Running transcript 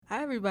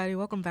Hi, everybody.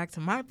 Welcome back to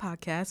my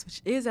podcast,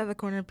 which is At the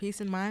Corner of Peace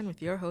and Mind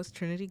with your host,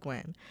 Trinity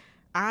Gwen.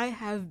 I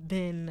have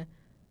been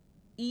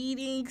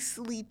eating,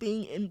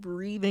 sleeping, and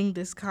breathing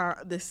this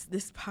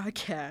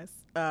podcast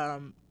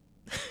for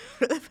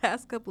the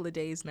past couple of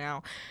days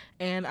now,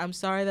 and I'm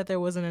sorry that there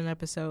wasn't an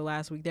episode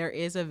last week. There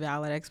is a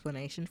valid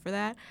explanation for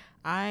that.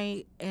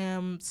 I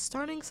am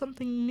starting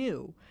something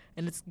new,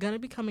 and it's going to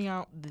be coming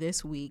out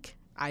this week.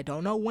 I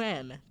don't know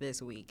when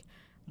this week,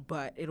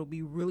 but it'll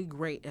be really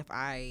great if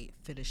I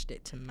finished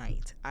it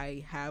tonight.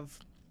 I have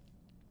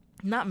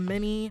not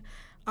many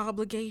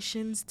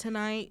obligations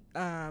tonight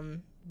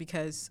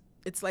because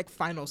it's like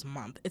finals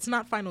month. It's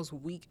not finals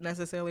week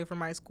necessarily for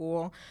my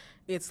school.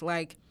 It's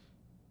like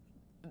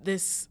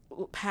this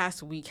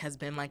past week has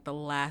been like the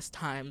last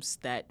times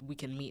that we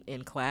can meet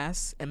in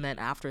class, and then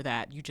after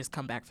that you just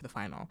come back for the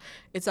final.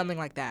 It's something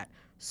like that.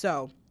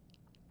 So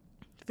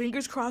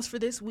fingers crossed for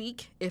this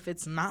week. If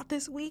it's not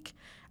this week,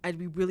 I'd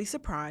be really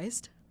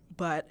surprised,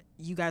 but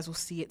you guys will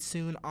see it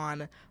soon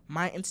on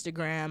my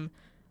Instagram.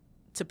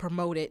 To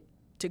promote it,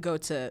 to go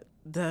to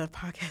the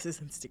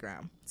podcast's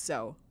Instagram.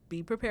 So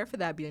be prepared for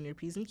that. Be on your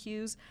P's and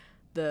Q's.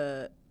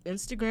 The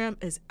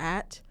Instagram is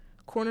at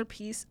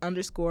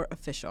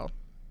cornerpiece_official.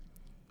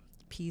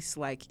 Peace,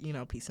 like,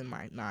 peace in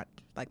mind, not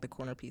like the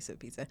corner piece of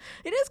pizza.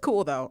 It is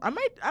cool though.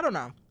 I don't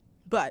know.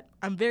 But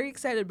I'm very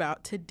excited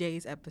about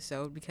today's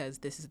episode because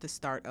this is the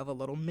start of a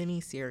little mini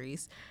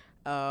series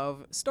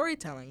of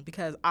storytelling,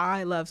 because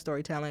I love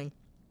storytelling.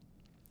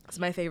 It's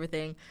my favorite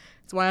thing.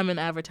 It's why I'm in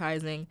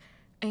advertising.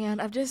 And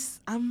I've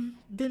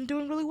been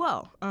doing really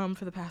well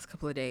for the past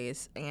couple of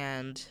days.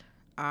 And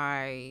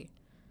I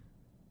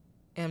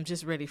am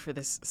just ready for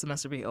this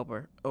semester to be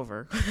over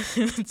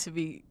to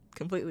be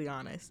completely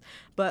honest.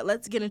 But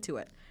let's get into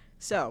it.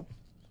 So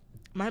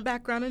my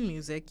background in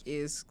music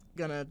is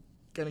gonna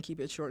keep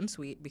it short and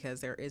sweet because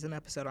there is an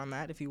episode on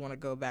that if you want to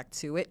go back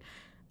to it.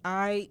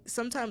 I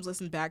sometimes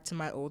listen back to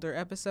my older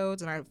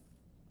episodes and I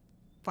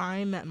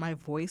find that my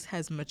voice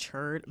has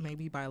matured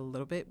maybe by a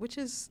little bit, which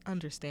is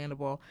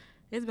understandable.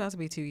 It's about to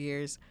be 2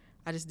 years.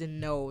 I just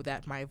didn't know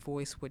that my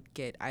voice would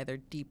get either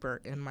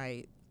deeper in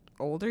my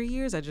older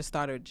years. I just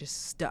thought it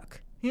just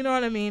stuck. You know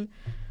what I mean?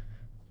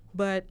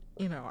 But,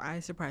 I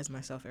surprise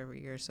myself every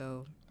year.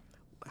 So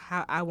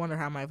I wonder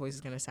how my voice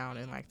is going to sound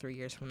in like 3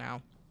 years from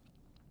now.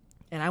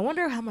 And I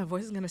wonder how my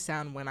voice is going to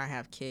sound when I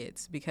have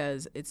kids,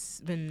 because it's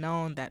been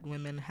known that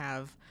women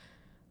have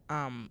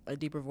a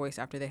deeper voice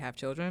after they have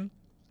children.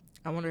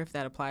 I wonder if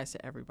that applies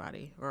to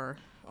everybody or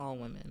all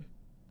women.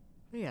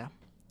 But yeah.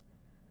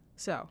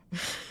 So,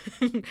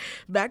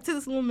 back to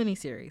this little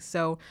mini-series.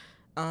 So,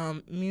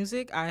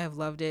 music, I have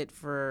loved it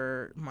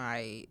for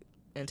my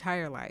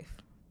entire life.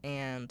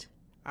 And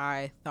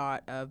I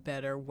thought a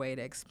better way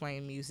to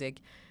explain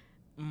music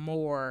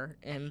more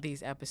in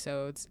these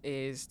episodes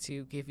is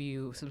to give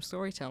you some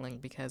storytelling,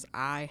 because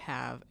I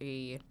have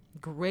a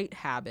great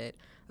habit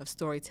of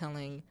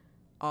storytelling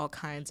all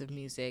kinds of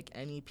music,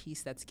 any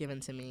piece that's given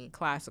to me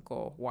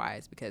classical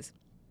wise, because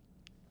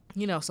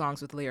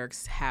songs with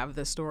lyrics have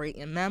the story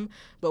in them,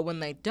 but when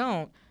they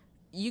don't,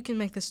 you can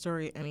make the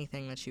story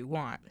anything that you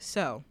want.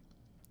 So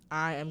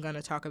I am going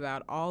to talk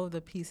about all of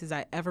the pieces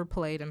I ever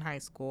played in high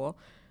school,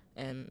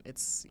 and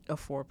it's a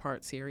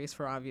 4-part series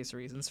for obvious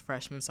reasons: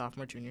 freshman,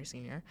 sophomore, junior,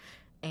 senior.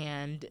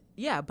 And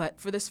yeah, but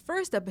for this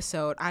first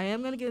episode, I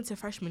am going to get into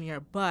freshman year,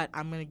 but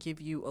I'm going to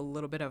give you a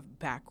little bit of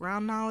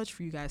background knowledge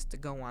for you guys to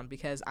go on,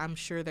 because I'm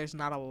sure there's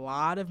not a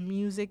lot of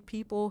music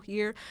people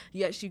here.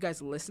 Yes, you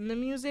guys listen to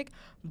music,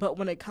 but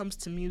when it comes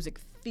to music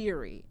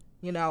theory,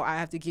 I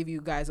have to give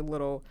you guys a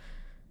little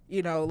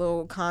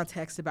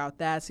context about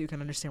that so you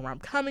can understand where I'm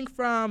coming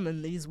from.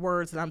 And these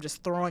words that I'm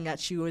just throwing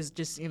at you is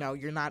just,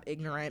 you're not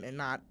ignorant and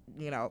not,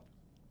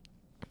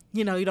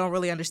 you don't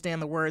really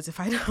understand the words if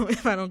I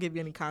don't give you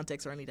any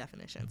context or any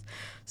definitions.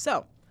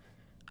 So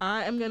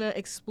I am going to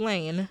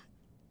explain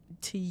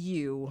to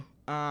you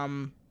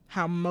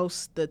how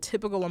the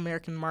typical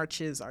American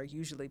marches are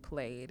usually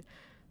played.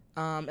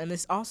 And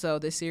this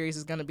series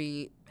is going to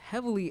be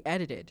heavily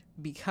edited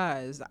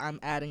because I'm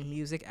adding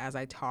music as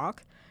I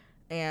talk.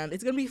 And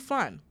it's going to be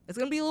fun. It's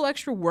going to be a little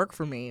extra work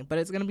for me, but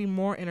it's going to be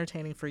more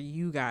entertaining for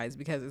you guys,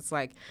 because it's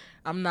like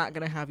I'm not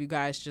going to have you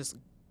guys just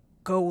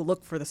go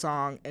look for the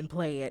song and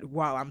play it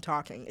while I'm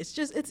talking.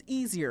 It's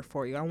easier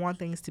for you. I want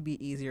things to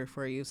be easier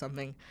for you,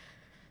 something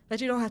that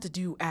you don't have to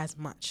do as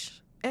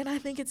much. And I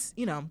think it's,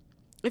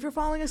 if you're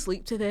falling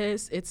asleep to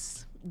this,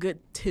 it's good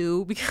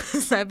too,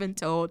 because I've been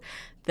told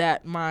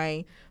that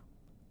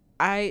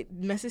I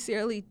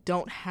necessarily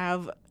don't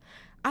have...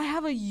 I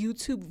have a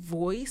YouTube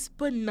voice,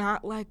 but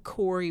not like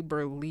Corey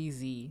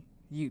Berlizzi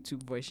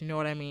YouTube voice. You know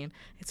what I mean?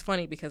 It's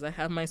funny because I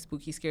have my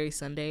Spooky Scary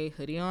Sunday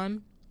hoodie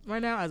on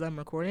right now as I'm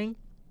recording.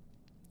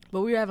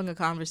 But we were having a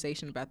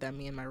conversation about that,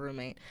 me and my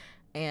roommate.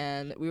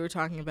 And we were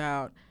talking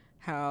about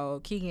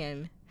how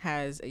Keegan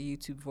has a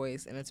YouTube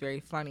voice, and it's very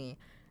funny.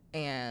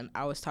 And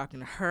I was talking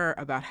to her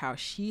about how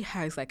she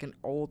has like an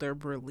older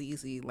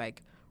Berlizzi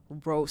like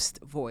roast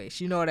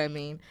voice. You know what I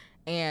mean?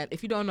 And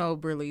if you don't know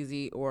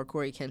Berlizzi or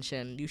Corey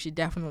Kenshin, you should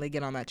definitely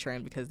get on that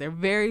train because they're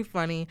very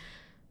funny.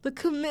 The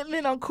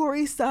commitment on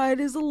Corey's side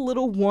is a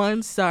little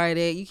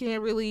one-sided. You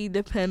can't really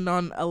depend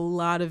on a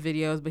lot of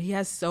videos, but he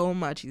has so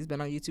much. He's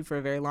been on YouTube for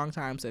a very long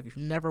time, so if you've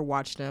never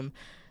watched him,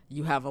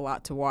 you have a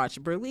lot to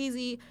watch.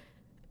 Berlizzi,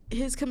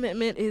 his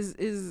commitment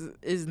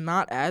is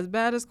not as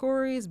bad as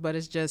Corey's, but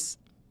it's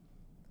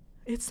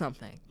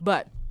something.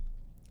 But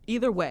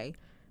either way,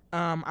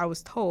 I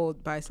was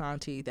told by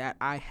Santi that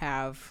I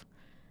have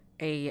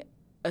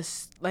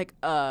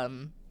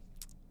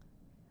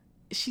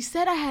she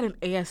said I had an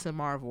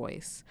ASMR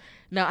voice.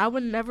 Now, I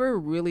would never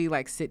really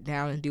like sit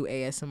down and do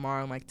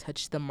ASMR and like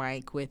touch the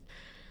mic with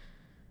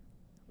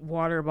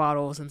water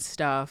bottles and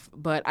stuff,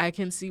 but I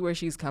can see where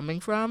she's coming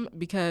from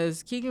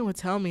because Keegan would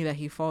tell me that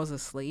he falls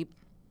asleep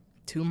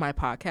to my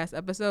podcast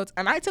episodes,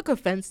 and I took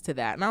offense to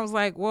that. And I was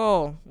like,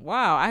 whoa,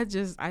 wow, I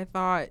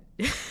thought,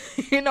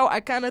 I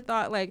kind of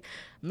thought like,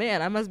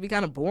 man, I must be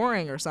kind of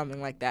boring or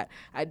something like that.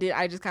 I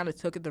just kind of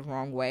took it the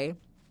wrong way.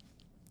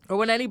 Or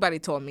when anybody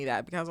told me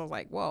that, because I was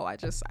like, whoa, I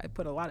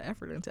put a lot of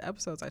effort into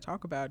episodes I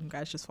talk about and you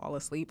guys just fall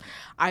asleep.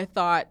 I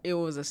thought it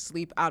was a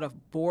sleep out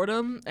of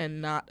boredom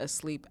and not a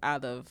sleep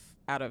out of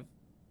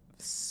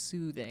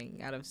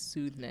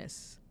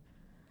soothness.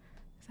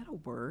 Is that a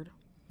word?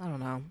 I don't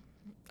know.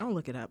 I'll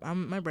look it up.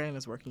 My brain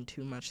is working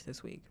too much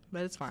this week,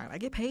 but it's fine. I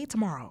get paid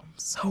tomorrow. I'm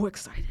so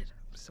excited.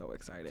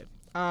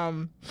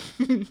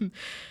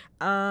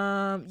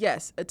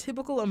 Yes, a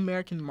typical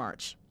American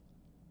march.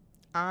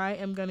 I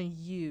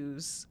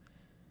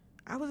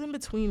was in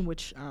between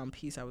which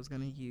piece I was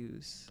going to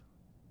use,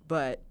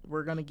 but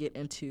we're going to get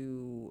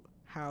into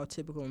how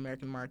typical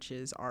American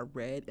marches are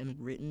read and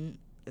written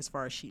as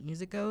far as sheet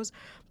music goes.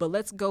 But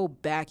let's go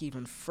back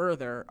even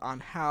further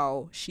on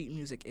how sheet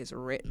music is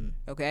written,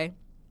 okay?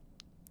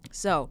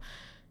 So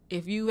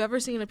if you've ever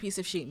seen a piece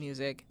of sheet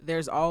music,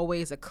 there's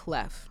always a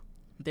clef.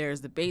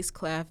 There's the bass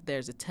clef,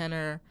 there's a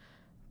tenor,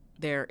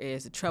 there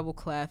is a treble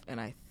clef,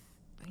 and I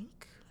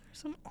think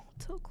there's an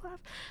alto clef.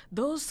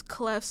 Those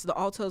clefs, the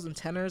altos and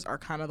tenors, are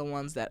kind of the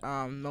ones that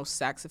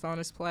most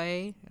saxophonists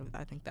play.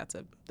 I think that's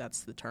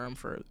the term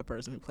for a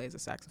person who plays a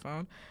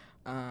saxophone.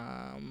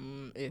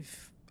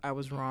 If I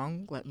was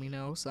wrong, let me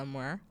know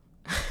somewhere.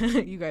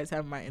 You guys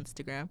have my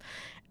Instagram.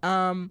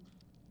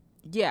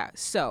 Yeah,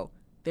 so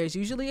there's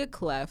usually a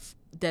clef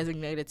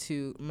designated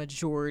to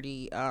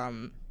majority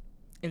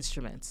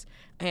instruments,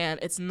 and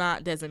it's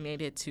not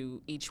designated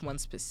to each one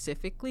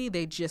specifically.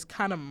 They just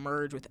kind of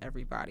merge with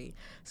everybody.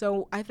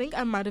 So I think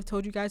I might have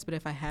told you guys, but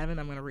if I haven't,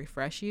 I'm going to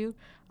refresh you.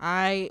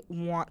 I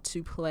want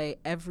to play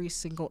every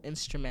single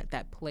instrument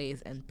that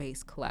plays in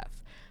bass clef.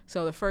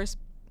 So the first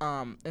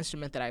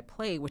instrument that I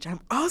play, which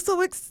I'm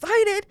also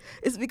excited,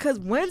 is because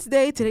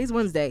today's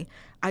Wednesday,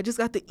 I just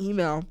got the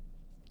email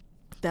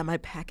that my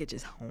package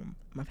is home.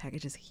 My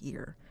package is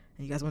here.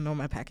 And you guys want to know what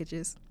my package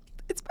is?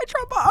 It's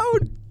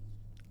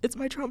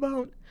my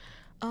trombone.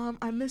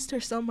 I missed her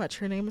so much.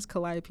 Her name is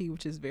Calliope,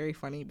 which is very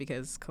funny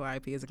because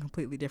Calliope is a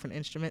completely different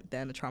instrument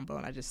than a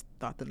trombone. I just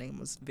thought the name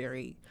was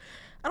I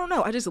don't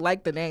know. I just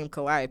like the name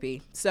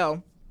Calliope.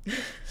 So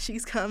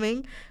she's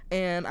coming,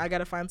 and I got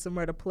to find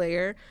somewhere to play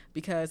her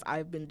because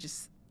I've been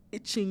just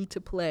itching to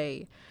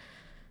play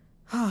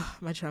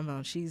my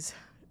trombone.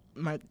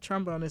 My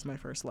trombone is my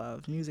first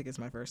love. Music is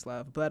my first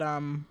love. But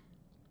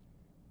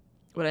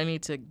what I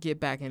need to get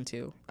back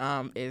into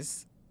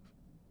is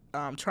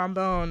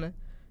trombone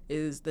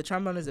is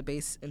a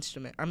bass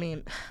instrument.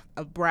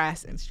 A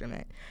brass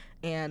instrument,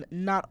 and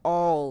not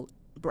all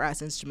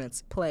brass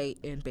instruments play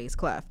in bass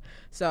clef.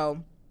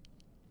 So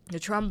the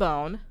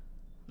trombone,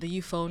 the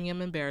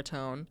euphonium and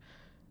baritone,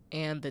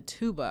 and the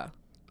tuba,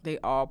 they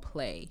all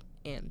play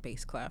in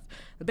bass clef.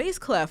 The bass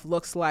clef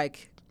looks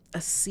like a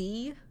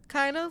C,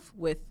 kind of,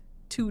 with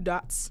two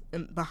dots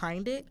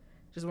behind it.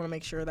 Just want to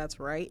make sure that's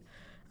right.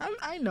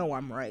 I know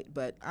I'm right,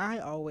 but I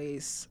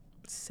always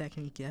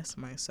second guess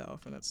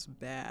myself, and it's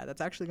bad.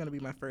 That's actually going to be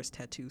my first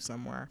tattoo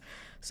somewhere.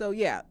 So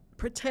yeah,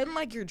 pretend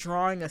like you're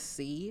drawing a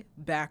C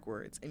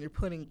backwards and you're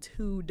putting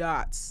two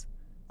dots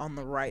on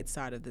the right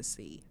side of the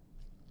C.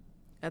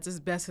 That's as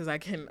best as I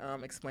can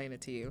explain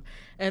it to you.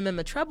 And then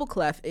the treble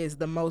clef is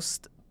the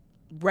most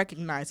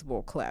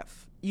recognizable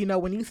clef.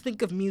 When you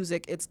think of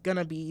music, it's going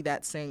to be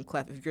that same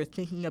clef. If you're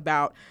thinking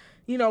about,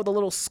 the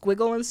little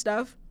squiggle and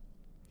stuff,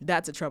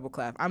 that's a treble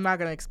clef. I'm not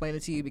going to explain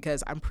it to you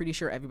because I'm pretty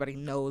sure everybody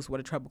knows what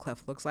a treble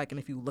clef looks like. And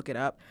if you look it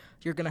up,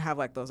 you're going to have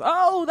like those,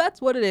 oh,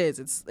 that's what it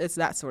is.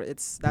 That's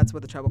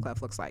what the treble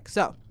clef looks like.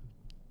 So,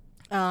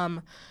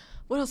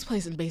 what else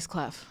plays in bass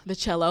clef? The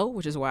cello,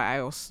 which is why I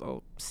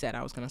also said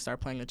I was going to start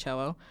playing the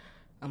cello.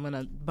 I'm going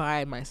to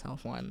buy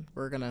myself one.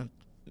 We're going to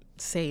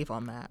save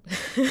on that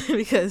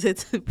because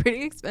it's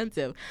pretty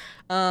expensive.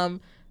 The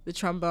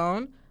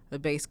trombone, the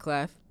bass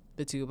clef,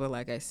 the tuba,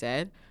 like I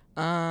said.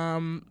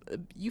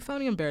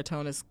 Euphonium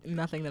baritone is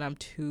nothing that I'm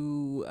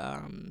too,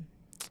 I'm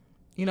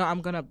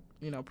going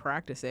to,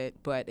 practice it,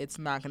 but it's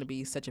not going to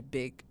be such a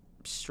big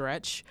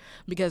stretch,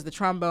 because the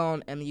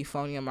trombone and the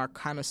euphonium are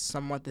kind of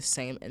somewhat the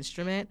same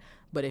instrument,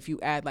 but if you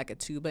add like a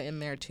tuba in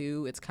there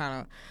too, it's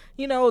kind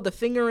of, the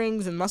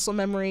fingerings and muscle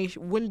memory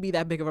wouldn't be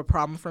that big of a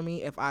problem for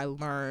me if I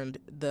learned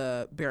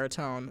the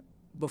baritone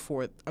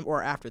before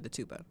or after the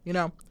tuba,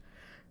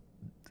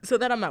 so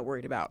that I'm not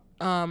worried about.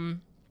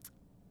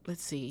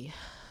 Let's see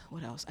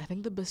what else. I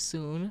think the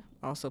bassoon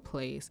also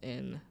plays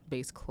in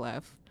bass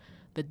clef.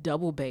 The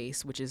double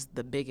bass, which is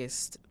the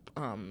biggest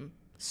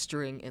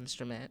string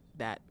instrument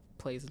that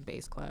plays in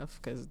bass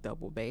clef, because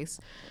double bass.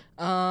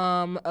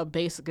 A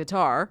bass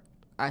guitar,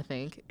 I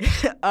think.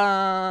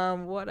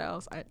 What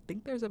else? I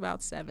think there's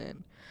about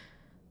 7.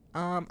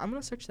 I'm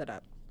gonna search that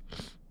up.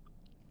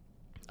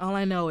 All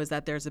I know is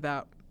that there's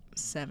about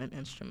 7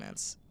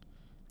 instruments.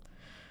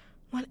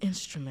 What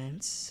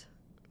instruments?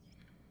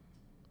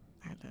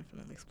 I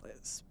definitely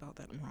spelled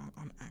that wrong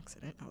on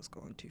accident. I was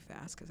going too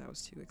fast because I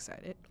was too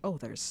excited. Oh,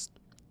 there's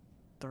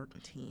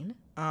 13.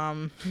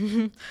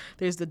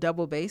 There's the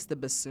double bass, the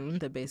bassoon,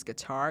 the bass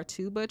guitar,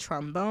 tuba,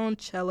 trombone,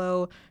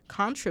 cello,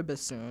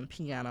 contrabassoon,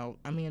 piano.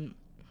 I mean,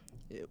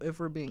 if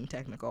we're being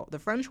technical, the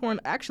French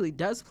horn actually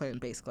does play in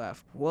bass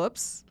clef.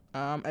 Whoops.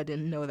 I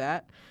didn't know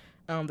that.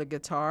 The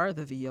guitar,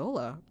 the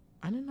viola.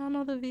 I did not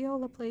know the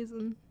viola plays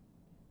in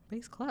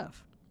bass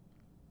clef.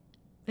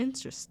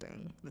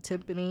 Interesting. The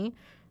timpani,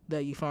 the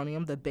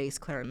euphonium, the bass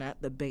clarinet,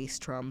 the bass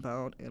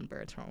trombone, and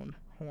baritone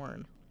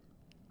horn.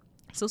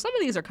 So some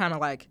of these are kind of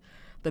like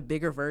the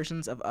bigger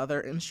versions of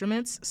other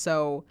instruments.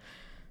 So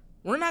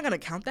we're not going to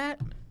count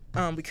that.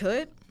 We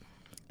could.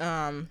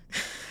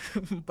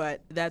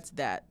 But that's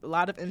that. A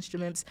lot of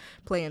instruments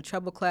play in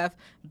treble clef,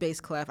 bass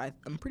clef.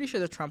 I'm pretty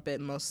sure the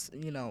trumpet, most,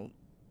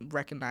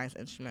 recognized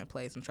instrument,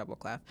 plays in treble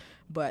clef.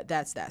 But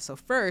that's that. So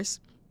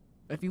first,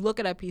 if you look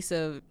at a piece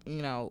of,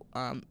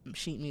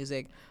 sheet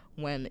music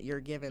when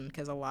you're given,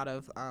 because a lot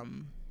of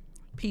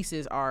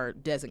pieces are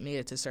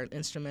designated to certain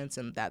instruments,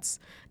 and that's,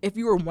 if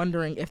you were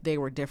wondering if they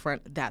were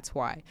different, that's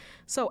why.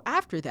 So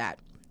after that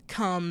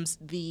comes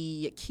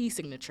the key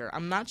signature.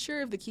 I'm not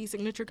sure if the key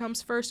signature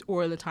comes first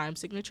or the time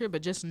signature,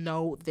 but just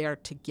know they're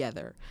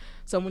together.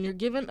 So when you're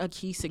given a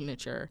key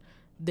signature,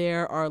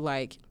 they're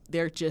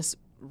just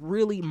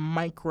really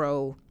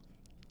micro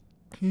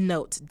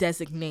notes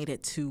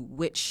designated to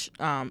which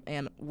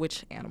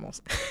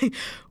animals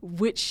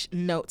which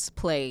notes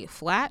play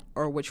flat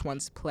or which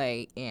ones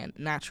play in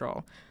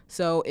natural.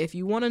 So if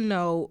you want to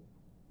know,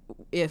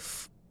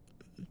 if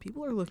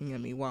people are looking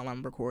at me while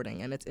I'm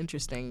recording, and it's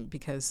interesting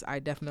because I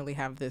definitely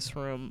have this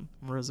room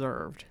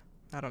reserved.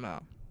 I don't know,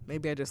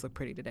 maybe I just look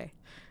pretty today.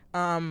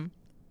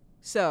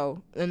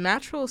 So the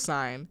natural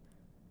sign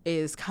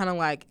is kind of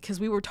like, because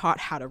we were taught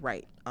how to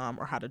write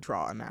or how to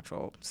draw a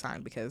natural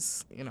sign,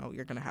 because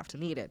you're gonna have to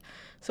need it.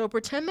 So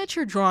pretend that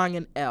you're drawing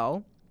an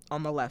L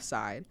on the left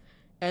side,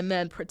 and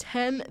then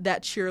pretend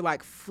that you're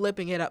like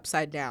flipping it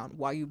upside down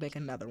while you make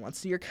another one.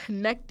 So you're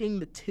connecting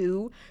the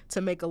two to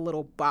make a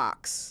little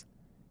box,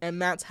 and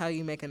that's how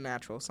you make a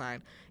natural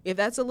sign. If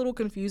that's a little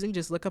confusing,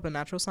 just look up a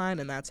natural sign,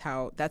 and that's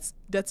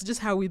just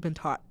how we've been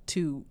taught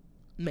to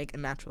make a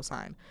natural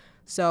sign.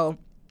 So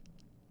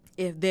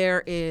if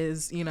there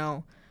is,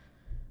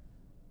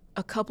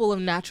 a couple of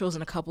naturals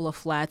and a couple of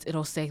flats,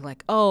 it'll say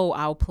like, oh,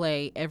 I'll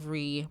play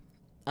every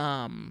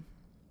A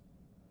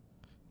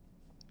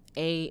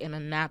in a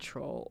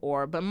natural,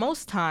 but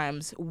most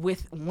times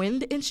with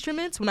wind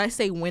instruments, when I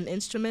say wind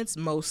instruments,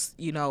 most,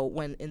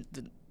 when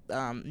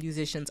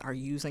musicians are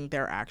using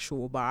their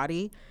actual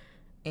body,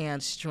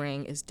 and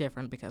string is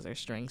different because they're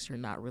strings, you're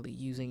not really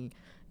using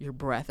your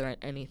breath or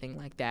anything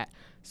like that.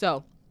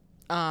 So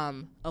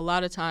a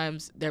lot of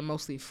times they're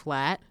mostly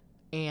flat,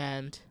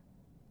 and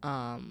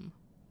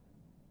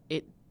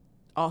it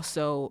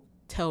also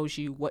tells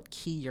you what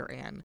key you're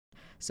in.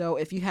 So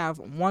if you have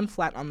 1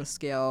 flat on the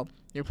scale,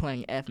 you're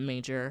playing F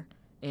major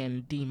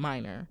and D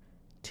minor.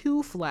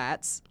 2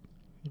 flats,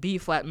 B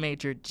flat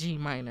major, G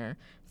minor.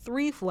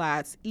 3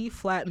 flats, E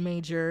flat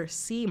major,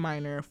 C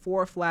minor.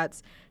 4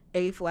 flats,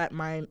 A flat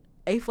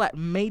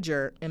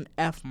major, and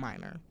F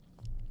minor.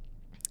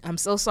 I'm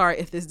so sorry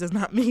if this does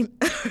not make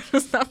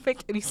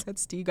any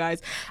sense to you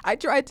guys. I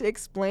tried to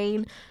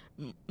explain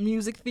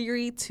music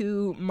theory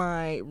to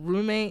my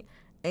roommate,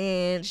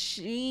 and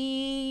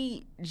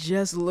she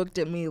just looked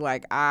at me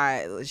like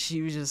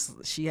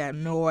she had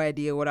no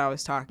idea what I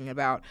was talking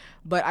about.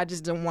 But I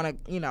just don't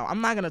want to,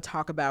 I'm not going to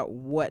talk about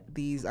what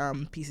these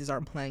pieces are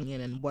playing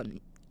in and what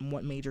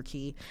major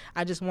key.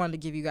 I just wanted to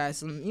give you guys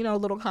some,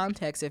 little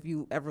context. If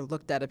you ever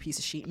looked at a piece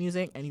of sheet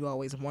music and you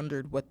always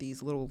wondered what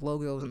these little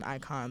logos and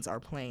icons are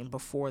playing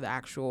before the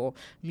actual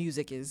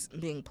music is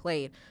being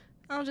played,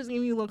 I'll just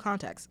give you a little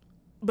context.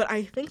 But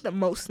I think the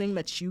most thing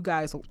that you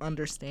guys will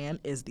understand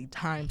is the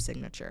time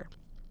signature.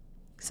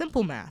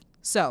 Simple math.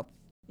 So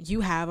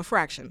you have a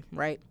fraction,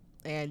 right?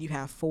 And you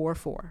have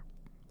 4/4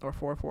 or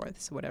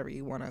 4/4, whatever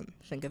you want to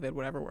think of it,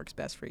 whatever works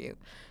best for you.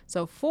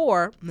 So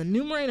 4, the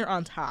numerator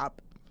on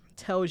top,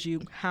 tells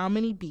you how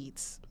many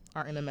beats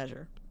are in a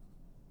measure.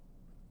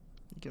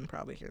 You can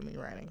probably hear me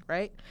writing,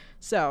 right?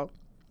 So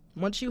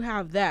once you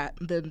have that,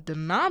 the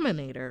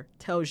denominator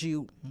tells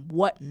you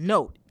what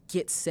note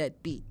gets said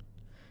beat.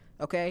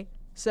 Okay?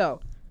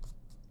 So,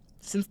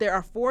 since there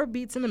are 4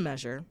 beats in a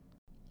measure,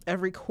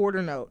 every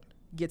quarter note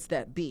gets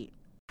that beat.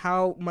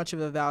 How much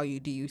of a value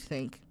do you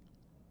think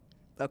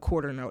a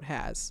quarter note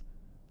has?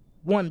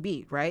 1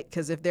 beat, right?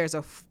 Because if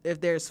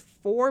there's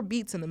 4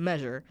 beats in the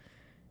measure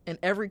and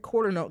every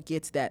quarter note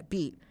gets that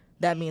beat,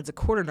 that means a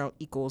quarter note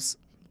equals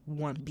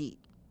 1 beat.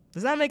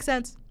 Does that make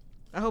sense?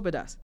 I hope it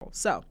does.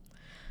 So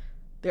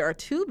there are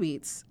 2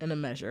 beats in a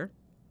measure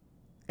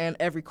and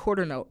every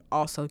quarter note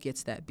also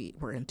gets that beat.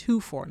 We're in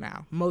 2/4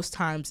 now. Most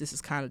times this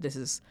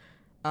is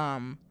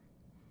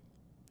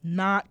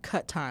not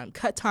cut time.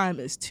 Cut time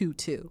is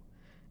 2/2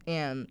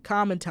 and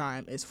common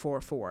time is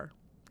 4/4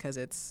 because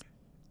it's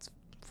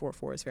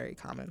 4/4 is very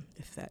common,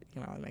 if that,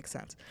 it makes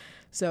sense.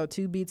 So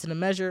 2 beats in a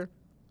measure,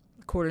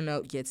 quarter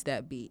note gets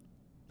that beat.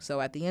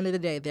 So at the end of the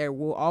day, there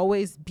will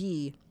always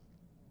be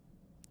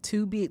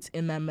 2 beats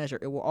in that measure.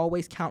 It will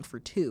always count for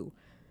 2,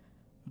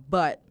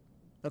 but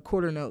a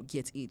quarter note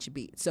gets each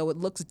beat. So it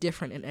looks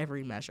different in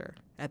every measure.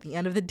 At the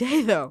end of the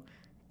day, though,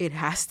 it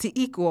has to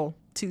equal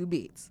 2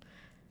 beats.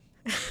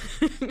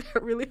 I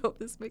really hope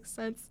this makes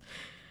sense.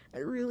 I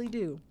really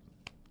do.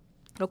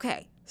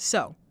 Okay,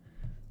 so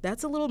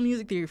that's a little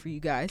music theory for you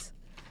guys.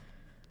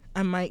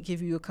 I might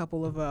give you a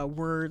couple of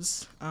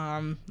words,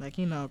 like,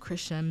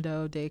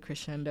 crescendo,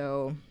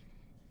 decrescendo,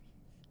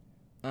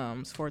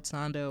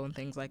 sforzando, and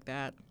things like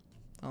that.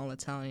 All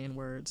Italian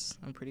words,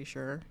 I'm pretty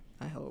sure.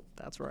 I hope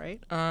that's right.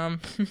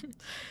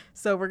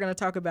 So we're going to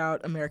talk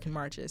about American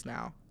marches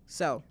now.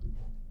 So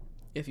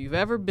if you've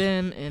ever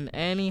been in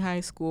any high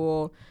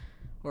school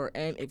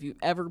if you've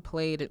ever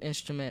played an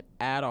instrument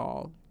at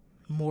all,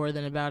 more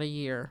than about a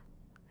year,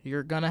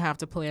 you're going to have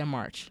to play a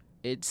march.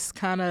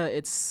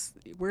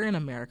 We're in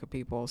America,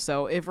 people.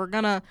 So if we're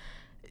gonna,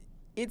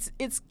 it's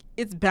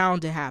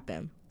bound to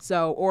happen.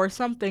 So, or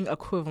something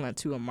equivalent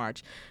to a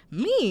march.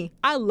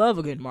 I love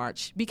a good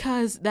march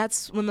because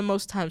that's when the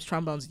most times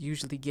trombones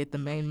usually get the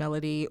main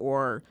melody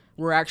or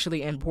we're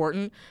actually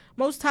important.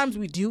 Most times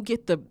we do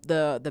get the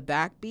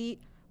backbeat.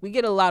 We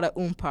get a lot of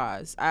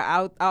oompas.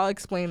 I'll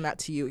explain that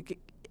to you.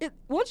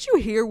 Once you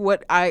hear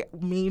what I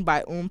mean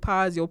by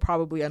oompas, you'll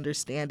probably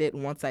understand it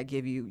once I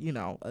give you,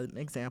 an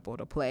example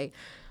to play.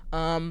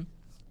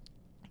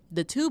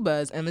 The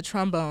tubas and the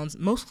trombones,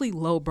 mostly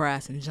low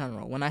brass in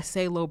general. When I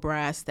say low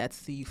brass,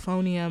 that's the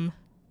euphonium,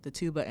 the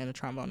tuba, and the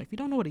trombone. If you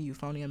don't know what a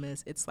euphonium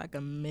is, it's like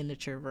a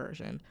miniature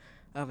version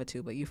of a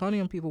tuba.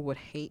 Euphonium people would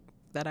hate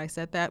that I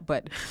said that,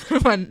 but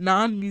for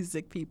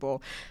non-music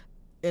people,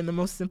 in the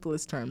most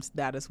simplest terms,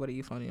 that is what a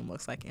euphonium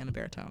looks like, and a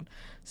baritone.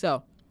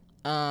 So,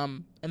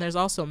 and there's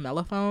also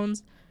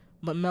mellophones,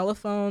 but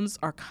mellophones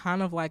are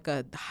kind of like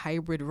a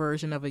hybrid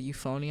version of a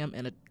euphonium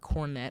and a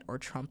cornet or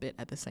trumpet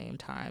at the same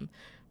time.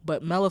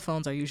 But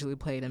mellophones are usually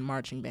played in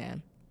marching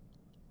band.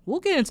 We'll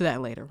get into that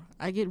later.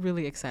 I get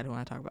really excited when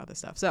I talk about this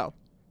stuff. So,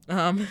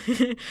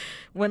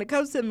 when it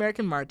comes to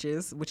American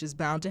marches, which is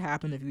bound to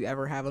happen if you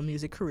ever have a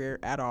music career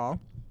at all,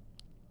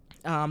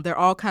 they're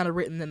all kind of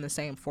written in the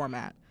same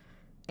format.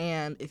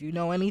 And if you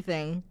know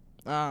anything,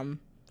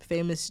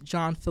 famous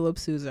John Philip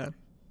Sousa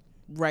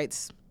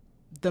writes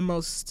the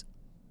most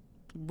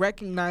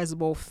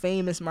recognizable,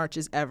 famous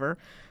marches ever.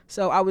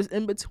 So I was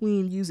in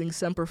between using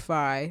Semper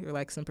Fi, or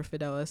like Semper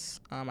Fidelis.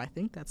 I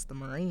think that's the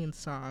Marine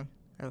song.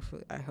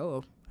 I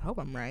hope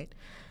I'm right.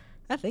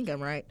 I think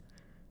I'm right.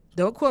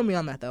 Don't quote me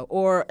on that, though.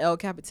 Or El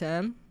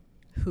Capitan,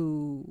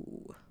 who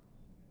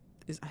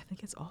is, I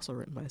think it's also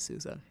written by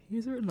Sousa.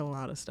 He's written a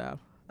lot of stuff.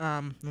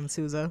 And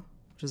Sousa,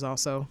 which is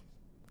also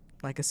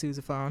like a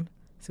sousaphone.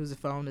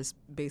 Sousaphone is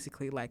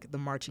basically like the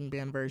marching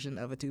band version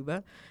of a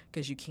tuba,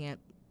 because you can't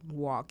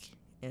walk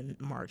and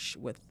march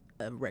with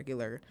a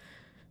regular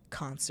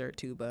concert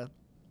tuba.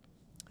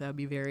 That would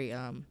be very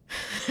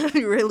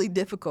really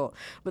difficult.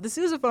 But the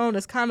sousaphone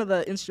is kind of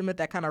the instrument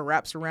that kind of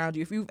wraps around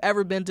you. If you've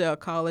ever been to a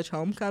college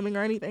homecoming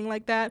or anything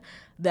like that,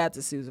 that's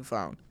a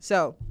sousaphone.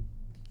 So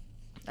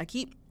I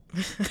keep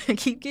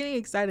getting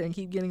excited and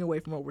keep getting away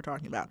from what we're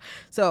talking about.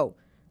 So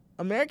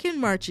American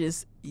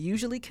marches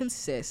usually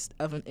consist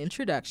of an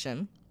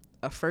introduction,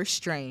 a first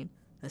strain,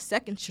 a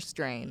second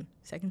strain,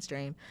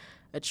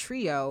 a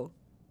trio,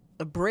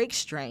 a break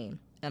strain,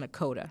 and a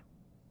coda.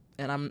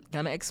 And I'm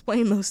going to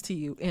explain those to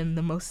you in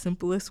the most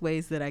simplest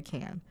ways that I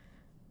can.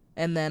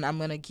 And then I'm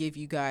going to give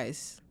you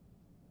guys,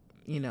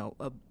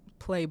 a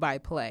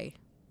play-by-play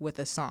with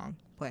a song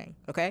playing.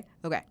 Okay?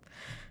 Okay.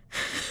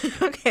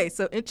 Okay,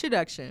 so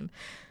introduction.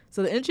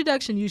 So the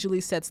introduction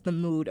usually sets the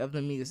mood of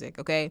the music,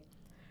 okay?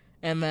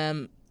 And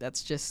then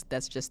that's just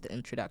the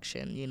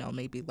introduction,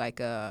 maybe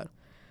like a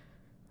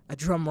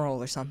drum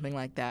roll or something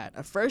like that.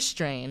 A first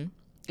strain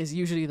is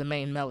usually the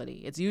main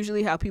melody. It's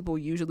usually how people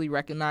usually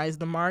recognize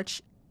the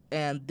march,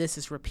 and this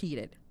is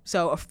repeated.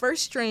 So a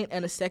first strain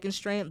and a second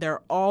strain,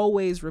 they're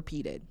always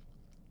repeated.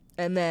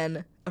 And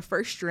then a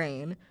first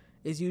strain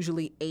is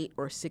usually 8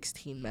 or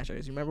 16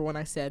 measures. Remember when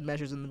I said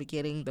measures in the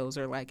beginning? Those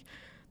are like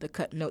the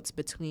cut notes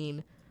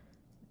between,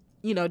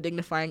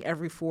 dignifying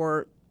every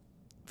 4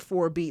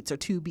 4 beats or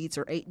 2 beats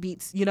or 8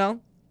 beats,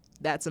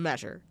 that's a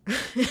measure.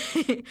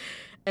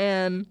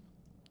 And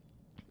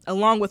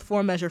along with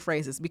 4 measure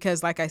phrases,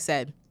 because like I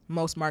said,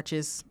 most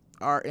marches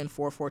are in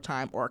 4/4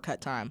 time or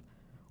cut time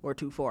or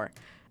 2/4.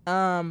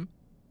 And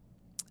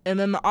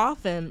then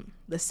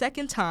the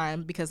second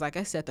time, because like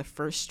I said, the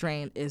first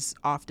strain is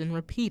often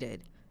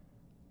repeated.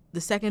 The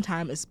second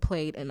time is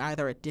played in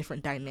either a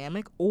different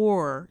dynamic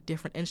or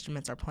different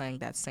instruments are playing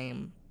that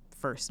same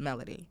first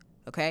melody,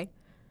 okay?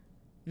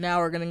 Now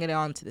we're going to get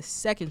on to the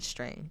second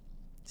strain.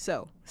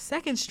 So,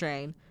 second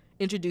strain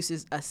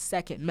introduces a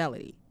second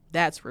melody.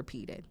 That's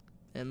repeated.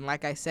 And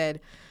like I said,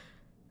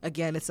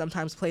 again, it's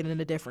sometimes played in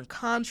a different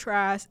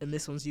contrast, and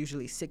this one's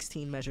usually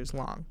 16 measures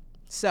long.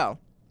 So,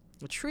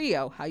 a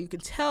trio, how you can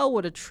tell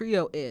what a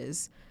trio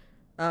is,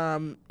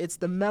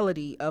 it's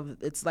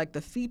like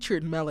the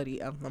featured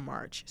melody of the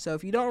march. So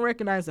if you don't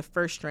recognize the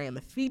first strain,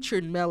 the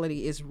featured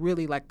melody is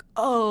really like,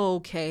 oh,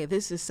 okay,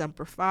 this is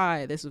semper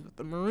fi, this is what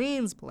the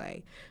Marines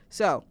play.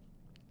 So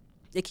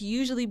it can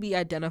usually be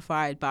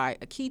identified by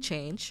a key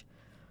change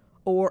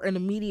or an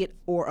immediate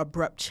or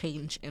abrupt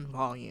change in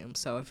volume.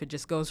 So if it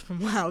just goes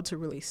from loud to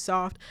really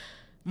soft,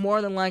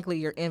 more than likely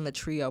you're in the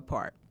trio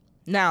part.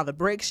 Now, the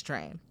break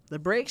strain. The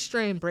break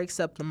strain breaks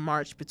up the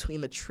march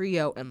between the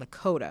trio and the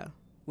coda,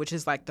 which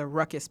is like the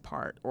ruckus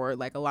part, or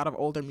like a lot of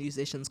older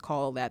musicians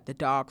call that the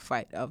dog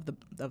fight of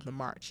the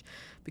march,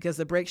 because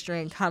the break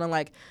strain kind of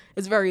like,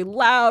 it's very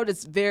loud,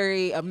 it's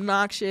very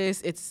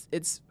obnoxious,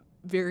 it's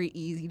very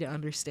easy to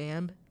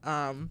understand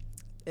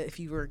if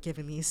you were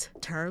given these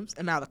terms.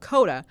 And now the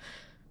coda,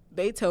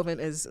 Beethoven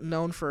is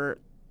known for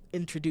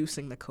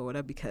introducing the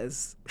coda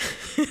because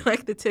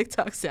like the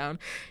TikTok sound,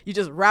 you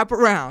just wrap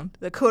around.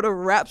 The coda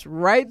wraps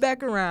right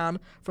back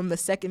around from the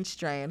second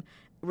strain,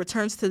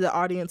 returns the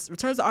audience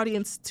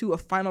to a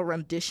final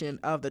rendition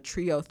of the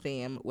trio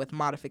theme with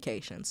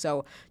modifications.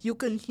 So you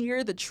can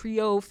hear the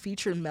trio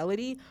featured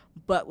melody,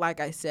 but like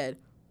I said,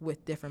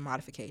 with different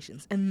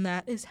modifications. And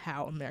that is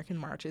how American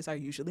marches are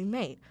usually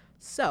made.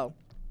 So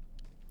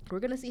we're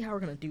going to see how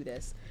we're going to do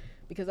this,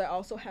 because I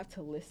also have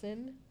to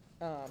listen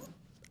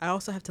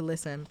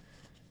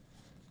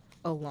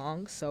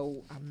along,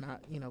 so I'm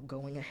not,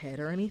 going ahead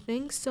or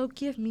anything. So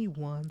give me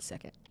 1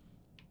 second.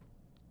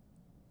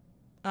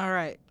 All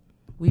right.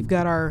 We've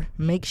got our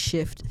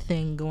makeshift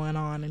thing going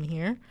on in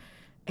here,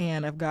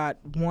 and I've got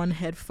one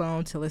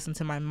headphone to listen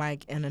to my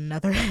mic and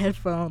another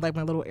headphone, like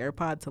my little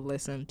AirPod, to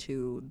listen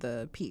to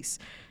the piece.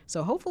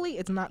 So hopefully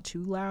it's not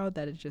too loud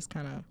that it just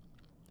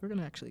we're going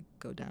to actually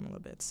go down a little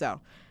bit. So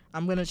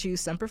I'm going to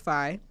choose Semper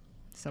Fi,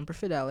 Semper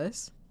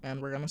Fidelis,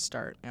 and we're going to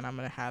start, and I'm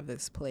going to have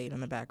this played in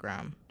the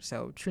background.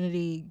 So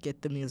Trinity,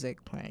 get the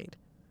music played.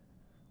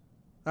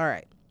 All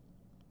right.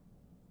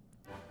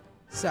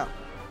 So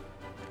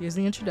here's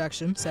the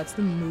introduction, sets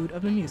the mood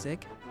of the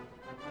music.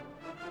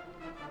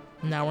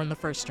 Now we're in the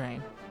first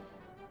strain.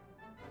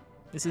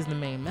 This is the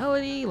main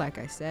melody, like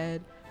I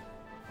said.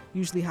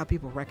 Usually how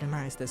people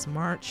recognize this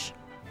march.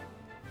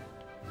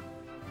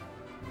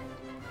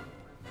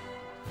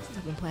 Since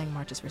I've been playing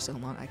marches for so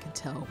long, I can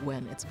tell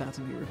when it's about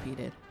to be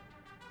repeated.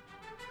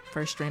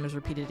 First strain is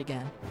repeated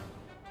again.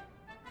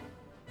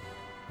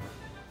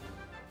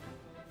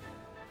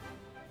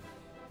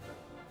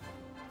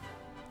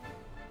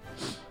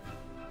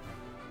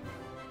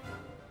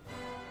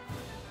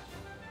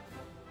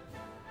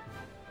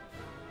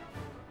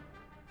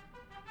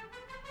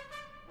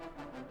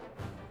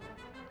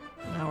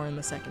 Now we're in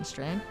the second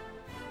strain.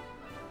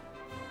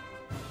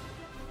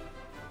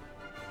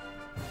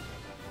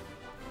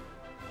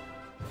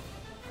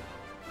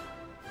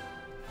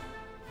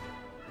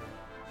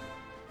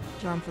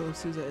 John Philip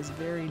Sousa is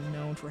very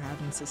known for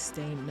having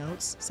sustained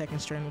notes. Second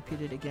strain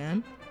repeated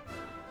again.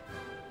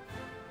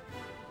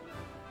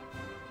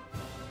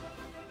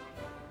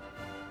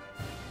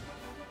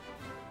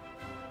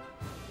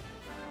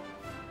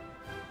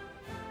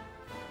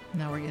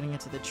 Now we're getting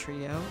into the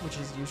trio, which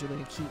is usually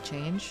a key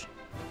change.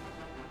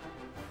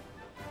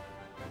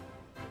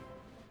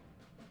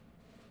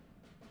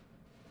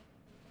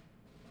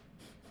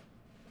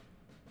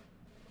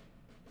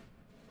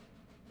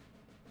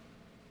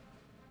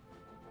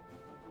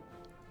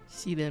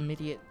 See the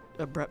immediate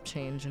abrupt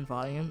change in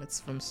volume. It's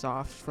from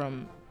soft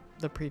from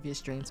the previous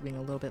strains being a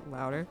little bit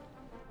louder.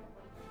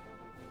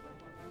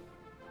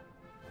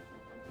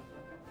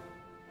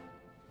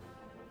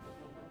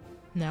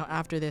 Now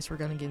after this, we're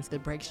going to get into the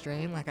break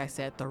strain. Like I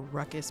said, the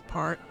ruckus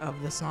part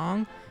of the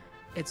song.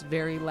 It's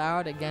very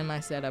loud. Again, I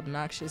said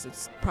obnoxious.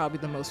 It's probably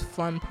the most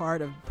fun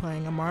part of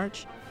playing a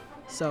march.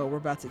 So we're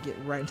about to get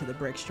right into the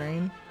break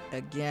strain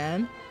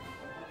again.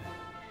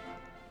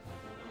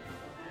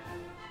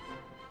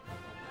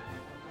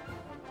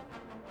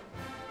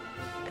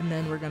 And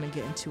then we're going to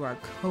get into our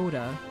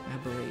coda, I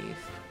believe.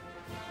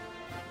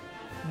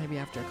 Maybe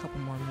after a couple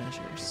more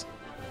measures.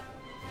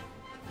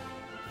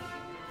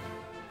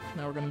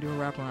 Now we're going to do a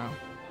wraparound.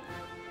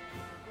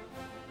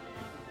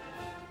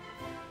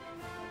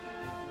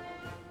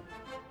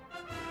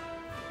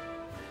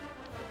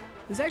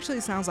 This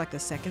actually sounds like the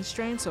second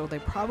strain, so they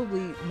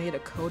probably made a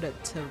coda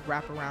to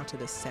wrap around to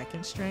the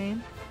second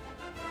strain.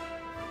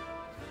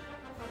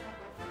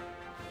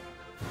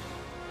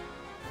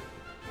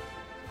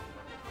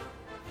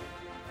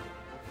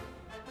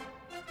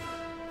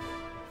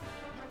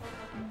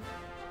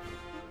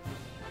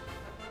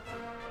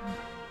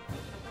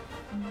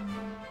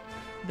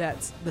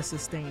 That's the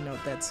sustained note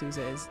that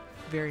sousa is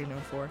very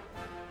known for.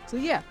 So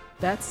yeah,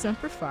 that's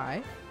Semper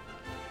Fi.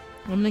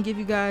 I'm going to give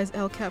you guys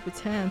El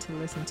Capitan to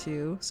listen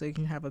to so you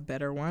can have a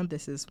better one.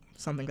 This is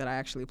something that I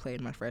actually played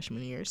my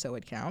freshman year, so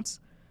it counts.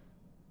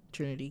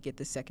 Trinity, get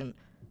the second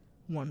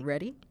one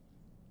ready.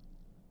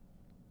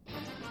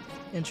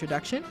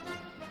 Introduction.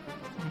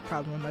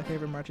 Probably one of my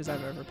favorite marches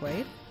I've ever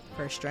played.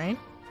 First strain.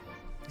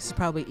 This is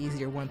probably an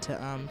easier one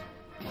to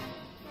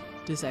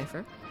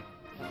decipher.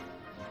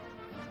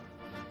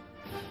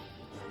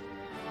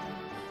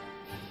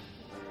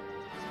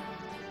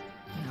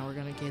 Now we're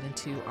going to get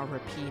into our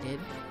repeated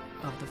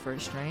of the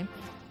first strain.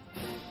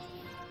 You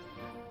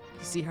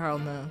see how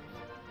on the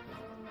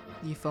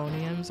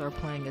euphoniums are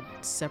playing a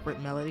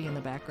separate melody in the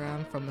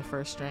background from the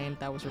first strain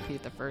that was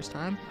repeated the first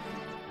time?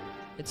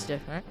 It's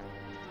different.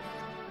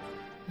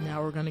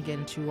 Now we're going to get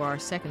into our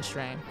second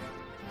strain.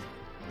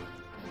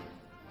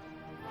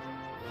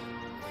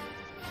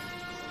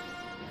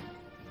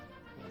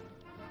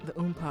 The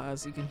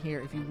umpas you can hear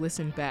if you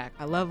listen back.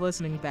 I love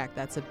listening back.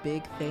 That's a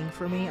big thing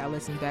for me. I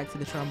listen back to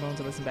the trombones.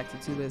 I listen back to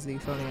tubas, the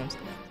euphoniums.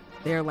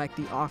 They're like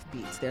the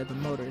offbeats. They're the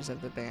motors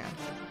of the band.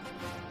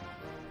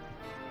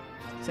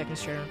 Second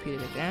strain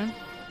repeated again.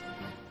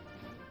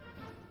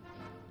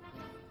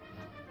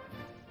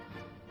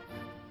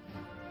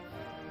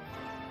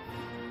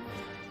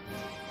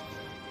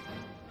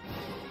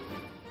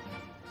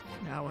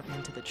 Now we're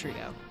into the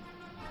trio.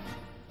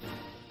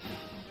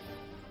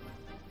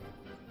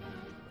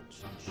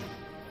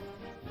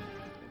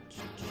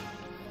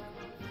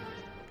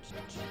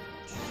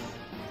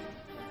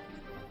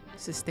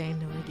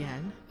 Sustained note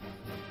again.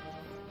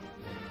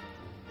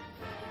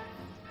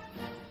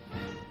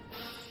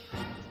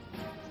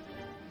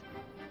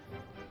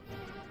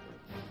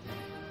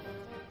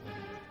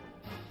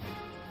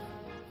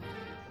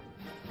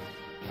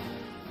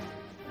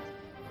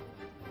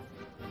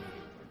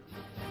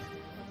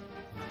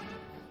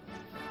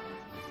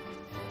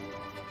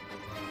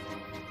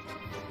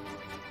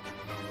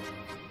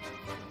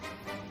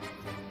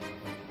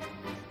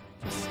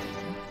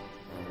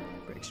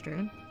 Break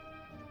strain.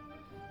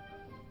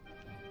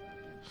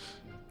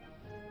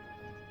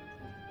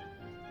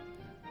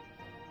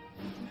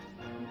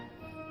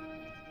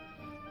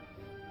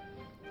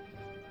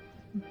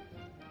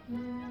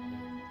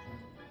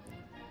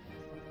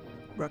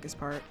 Ruckus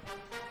part.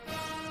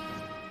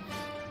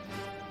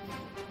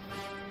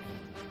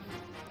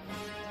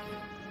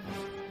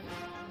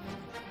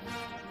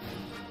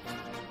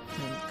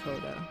 And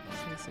coda,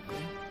 basically.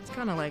 It's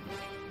kind of like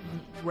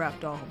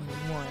wrapped all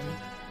in one.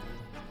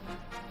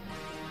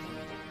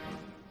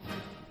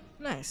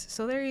 Nice.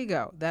 So there you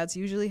go. That's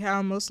usually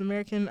how most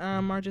American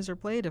marches are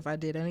played. If I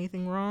did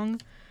anything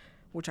wrong,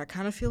 which I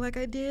kind of feel like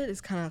I did,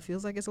 it kind of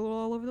feels like it's a little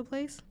all over the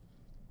place.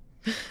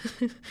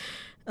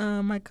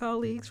 My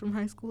colleagues from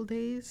high school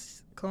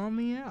days call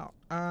me out.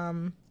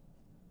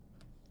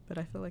 But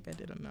I feel like I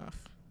did enough.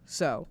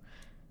 So,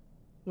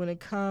 when it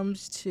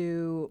comes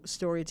to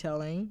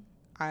storytelling,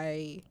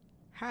 I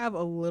have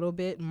a little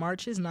bit.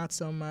 Marches, not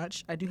so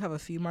much. I do have a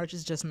few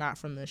marches, just not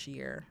from this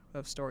year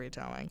of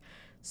storytelling.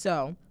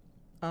 So,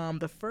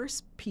 the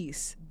first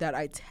piece that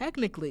I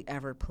technically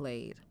ever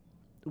played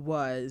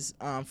was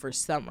for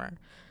summer.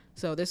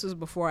 So this was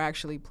before I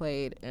actually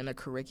played in a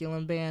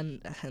curriculum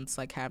band, hence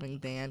like having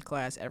band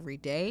class every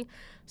day.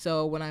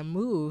 So when I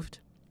moved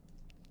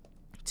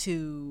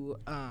to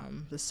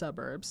the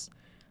suburbs,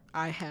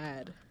 I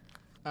had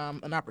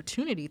an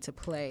opportunity to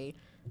play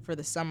for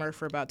the summer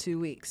for about 2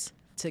 weeks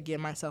to get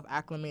myself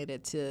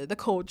acclimated to the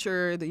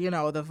culture, the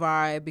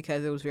vibe,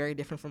 because it was very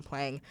different from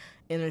playing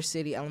inner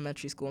city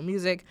elementary school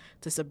music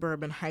to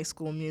suburban high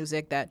school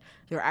music that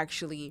they're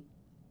actually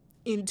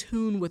in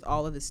tune with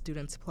all of the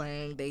students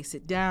playing. They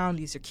sit down.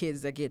 These are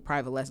kids that get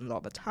private lessons all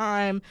the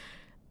time.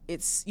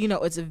 It's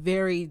a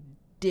very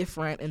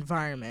different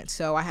environment.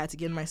 So I had to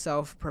get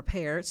myself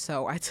prepared.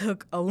 So I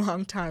took a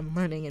long time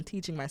learning and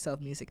teaching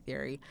myself music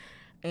theory,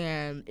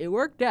 and it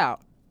worked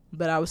out.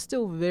 But I was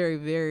still very,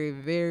 very,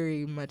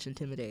 very much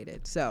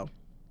intimidated. So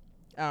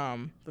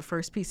the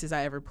first pieces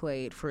I ever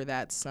played for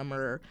that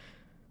summer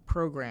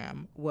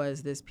program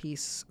was this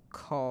piece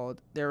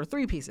called, there were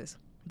 3 pieces.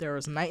 There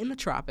was Night in the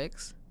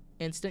Tropics,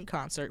 Instant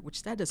Concert,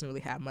 which that doesn't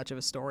really have much of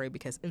a story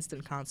because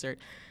Instant Concert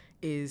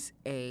is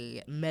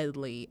a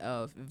medley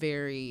of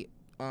very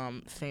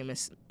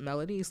famous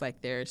melodies. Like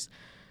there's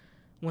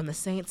When the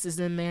Saints is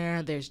in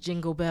there, there's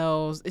Jingle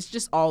Bells. It's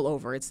just all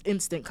over. It's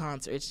Instant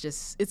Concert.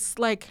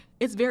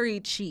 It's very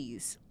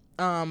cheese.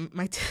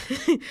 My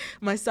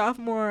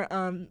sophomore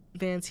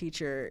band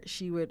teacher,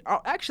 she would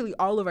actually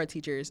all of our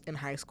teachers in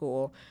high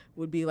school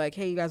would be like,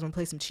 hey, you guys want to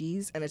play some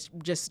cheese? And it's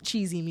just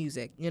cheesy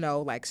music,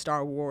 like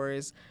Star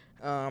Wars.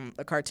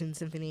 A cartoon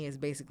symphony is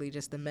basically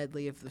just a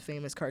medley of the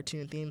famous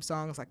cartoon theme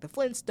songs like the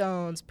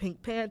Flintstones,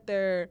 Pink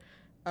Panther,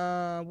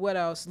 what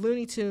else?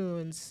 Looney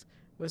Tunes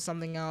was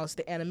something else,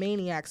 the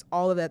Animaniacs,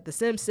 all of that, the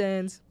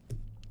Simpsons,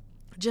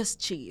 just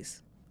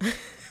cheese.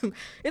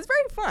 It's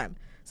very fun.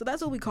 So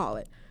that's what we call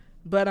it.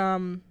 But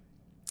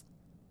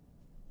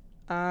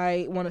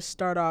I want to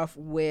start off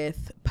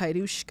with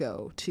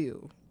Paidushko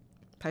too.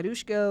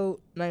 Paidushko,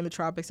 Night in the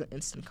Tropics, an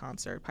instant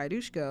concert.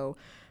 Paidushko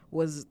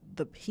was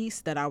the piece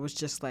that I was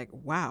just like,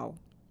 wow,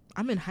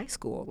 I'm in high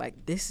school. Like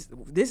this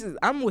is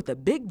I'm with the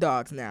big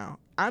dogs now.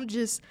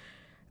 It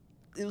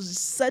was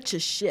such a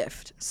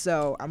shift.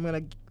 So I'm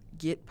gonna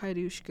get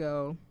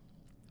Paidushko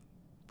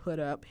put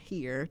up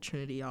here.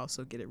 Trinity,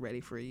 also get it ready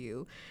for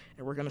you.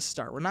 And we're gonna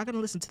start. We're not gonna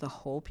listen to the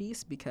whole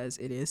piece because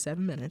it is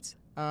 7 minutes.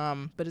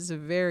 But it's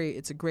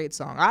a great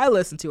song. I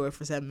listened to it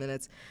for 7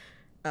 minutes.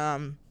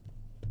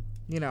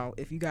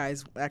 If you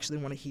guys actually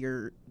want to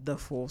hear the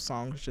full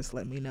songs, just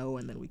let me know,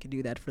 and then we can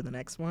do that for the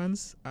next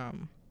ones.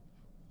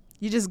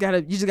 You just gotta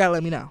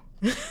let me know.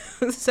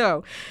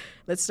 So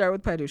let's start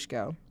with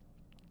Paidushko.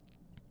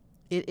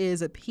 It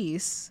is a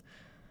piece.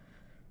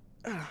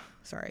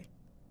 Sorry,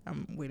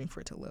 I'm waiting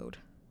for it to load.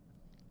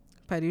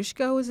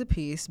 Paidushko is a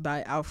piece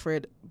by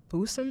Alfred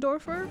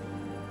Bösendorfer.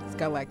 It's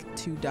got like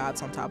 2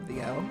 dots on top of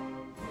the O.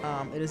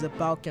 It is a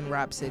Balkan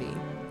rhapsody.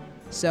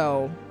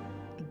 So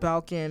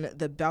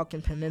the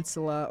Balkan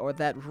Peninsula, or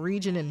that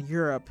region in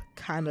Europe,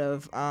 kind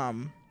of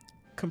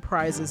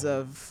comprises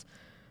of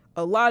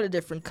a lot of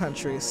different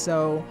countries.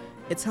 So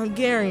it's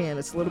Hungarian,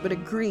 it's a little bit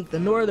of Greek, the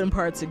northern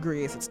parts of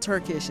Greece, it's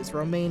Turkish, it's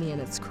Romanian,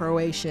 it's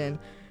Croatian,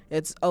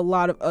 it's a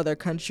lot of other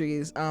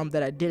countries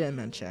that I didn't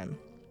mention.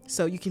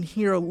 So you can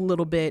hear a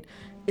little bit.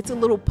 It's a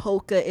little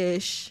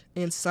polka-ish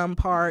in some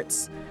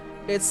parts.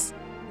 It's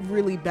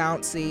really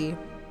bouncy.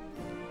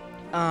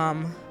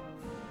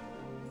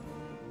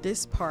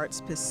 This part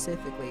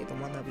specifically, the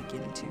one that we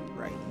get into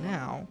right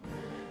now,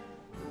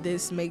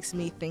 this makes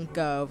me think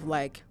of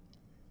like,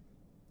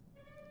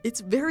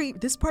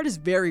 this part is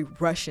very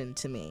Russian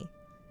to me.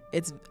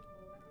 It's,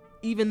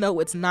 even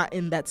though it's not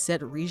in that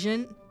said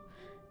region,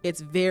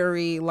 it's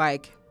very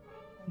like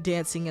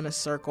dancing in a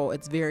circle.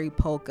 It's very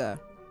polka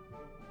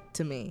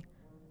to me.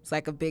 It's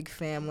like a big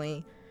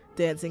family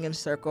dancing in a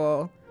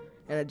circle,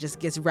 and it just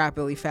gets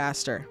rapidly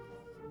faster.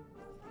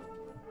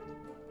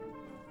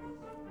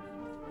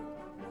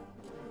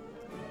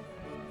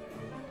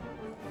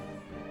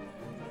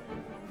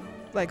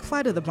 Like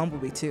Flight of the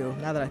Bumblebee too,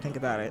 now that I think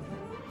about it.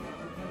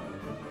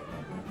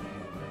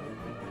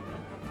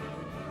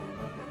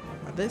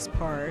 Now this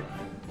part,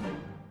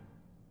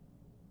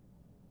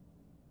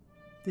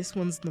 this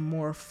one's the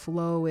more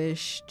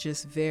flowish,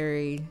 just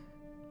very,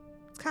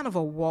 it's kind of a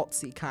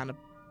waltzy kind of.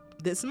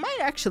 This might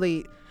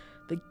actually,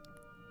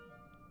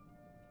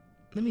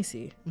 let me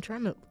see. I'm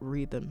trying to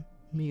read the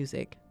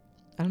music.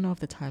 I don't know if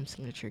the time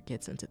signature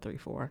gets into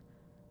 3/4.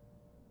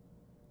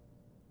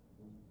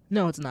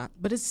 No, it's not,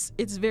 but it's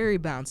very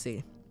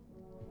bouncy.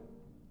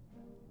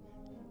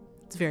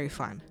 It's very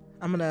fun.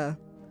 I'm gonna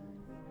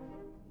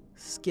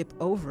skip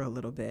over a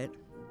little bit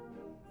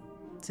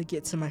to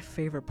get to my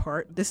favorite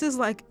part. This is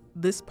like,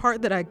 this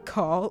part that I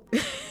call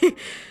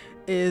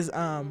is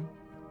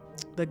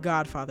the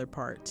Godfather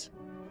part.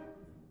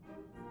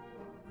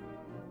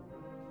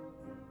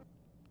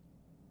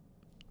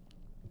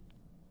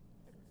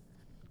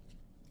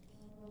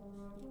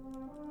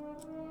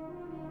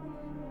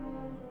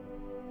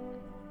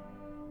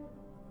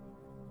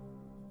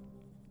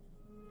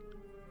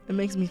 It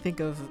makes me think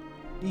of,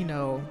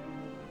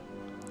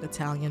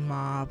 Italian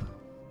mob,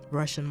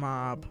 Russian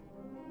mob,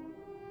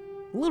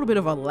 a little bit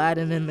of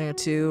Aladdin in there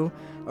too.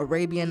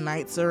 Arabian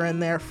Nights are in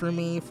there for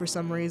me for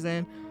some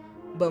reason.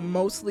 But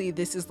mostly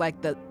this is like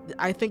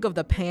I think of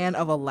the pan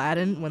of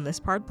Aladdin when this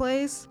part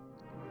plays.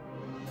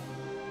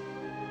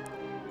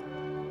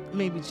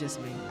 Maybe it's just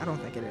me. I don't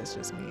think it is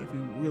just me. If you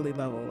really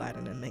love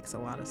Aladdin, it makes a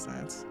lot of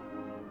sense.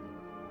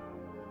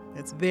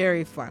 It's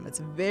very fun.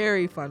 It's a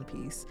very fun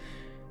piece.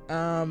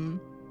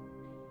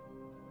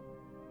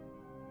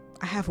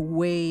 I have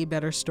way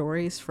better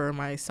stories for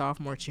my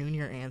sophomore,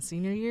 junior, and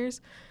senior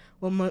years.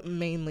 Well,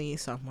 mainly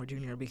sophomore,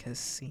 junior, because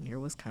senior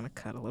was kind of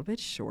cut a little bit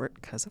short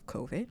because of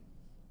COVID.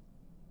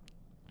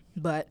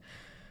 But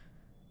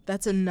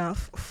that's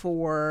enough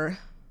for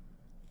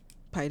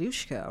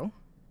Paidushko.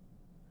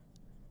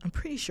 I'm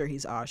pretty sure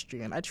he's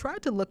Austrian. I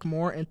tried to look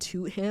more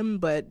into him,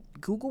 but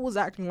Google was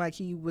acting like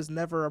he was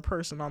never a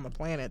person on the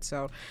planet.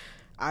 So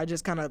I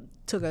just kind of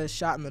took a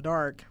shot in the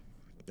dark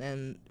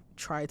and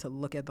tried to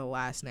look at the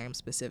last name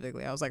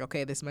specifically. I was like,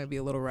 okay, this might be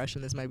a little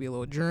Russian, this might be a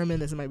little German,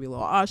 this might be a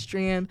little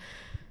Austrian.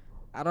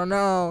 I don't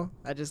know.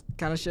 I just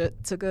kind of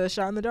took a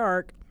shot in the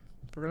dark.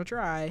 We're going to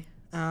try.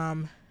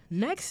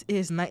 Next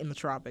is Night in the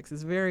Tropics.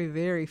 It's very,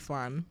 very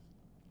fun.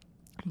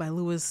 By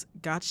Louis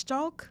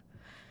Gottschalk.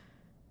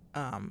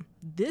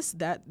 That's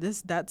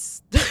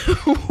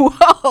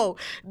whoa,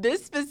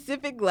 this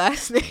specific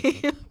last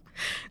name.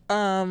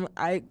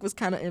 I was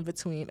kind of in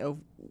between of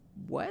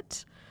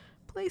what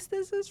place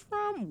this is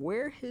from,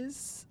 where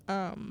his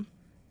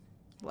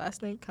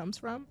last name comes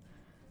from,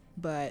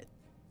 but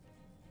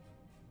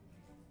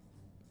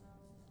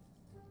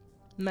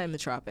Night in the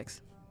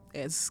Tropics.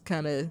 It's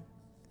kind of,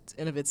 it's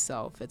in of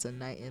itself. It's a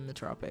night in the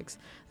tropics.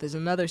 There's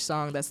another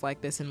song that's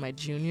like this in my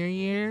junior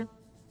year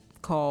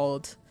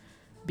called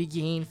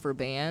Begin for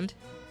Band.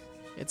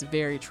 It's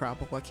very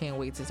tropical. I can't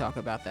wait to talk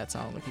about that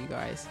song with you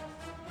guys.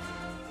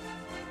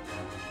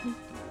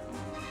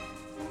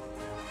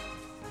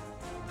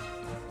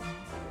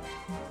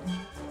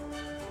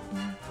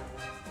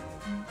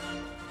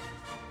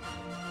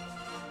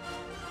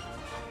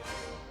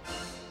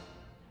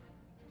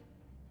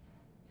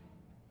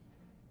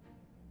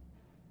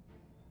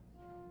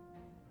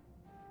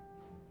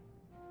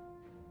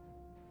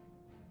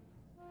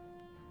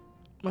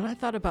 When I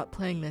thought about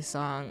playing this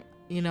song,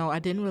 you know, I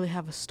didn't really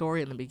have a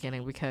story in the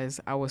beginning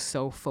because I was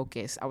so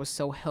focused. I was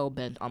so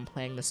hell-bent on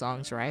playing the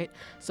songs right.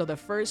 So the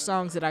first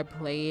songs that I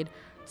played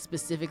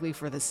specifically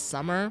for the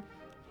summer,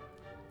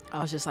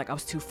 I was just like, I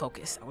was too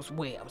focused. I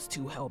was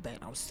too hell-bent.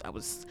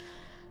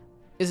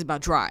 It's about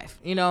drive,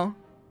 you know?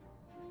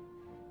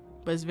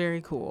 But it's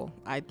very cool.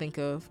 I think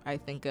of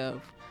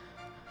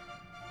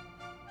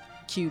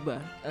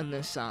Cuba in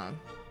this song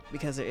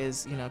because there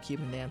is, you know,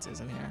 Cuban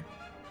dances in here.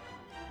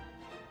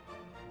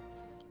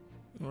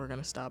 We're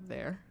gonna stop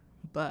there.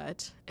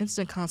 But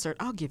instant concert,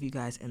 I'll give you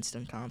guys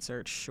instant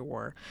concert,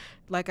 sure.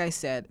 Like I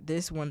said,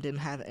 this one didn't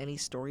have any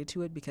story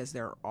to it because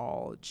they're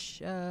all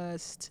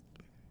just,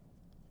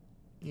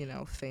 you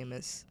know,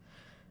 famous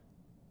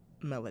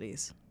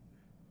melodies.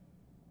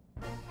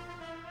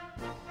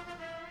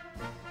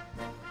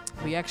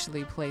 We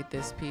actually played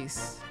this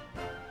piece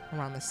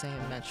around the same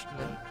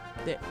metronome.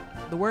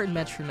 The word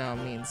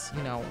metronome means,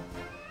 you know,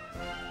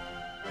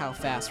 how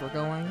fast we're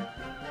going.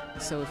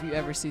 So if you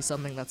ever see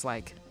something that's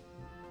like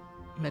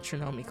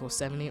metronome equals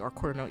 70 or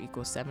quarter note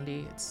equals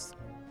 70, it's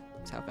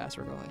how fast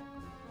we're going.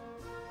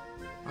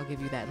 I'll give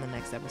you that in the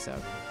next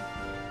episode.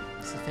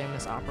 It's a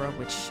famous opera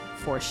which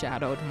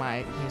foreshadowed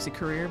my music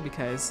career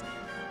because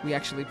we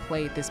actually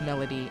played this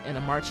melody in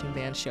a marching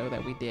band show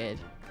that we did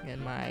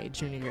in my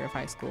junior year of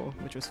high school,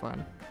 which was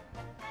fun.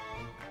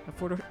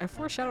 I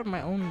foreshadowed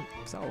my own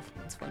self.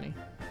 It's funny.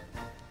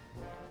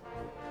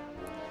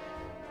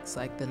 It's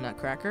like the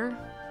Nutcracker,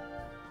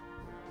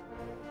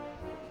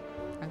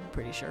 I'm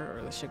pretty sure,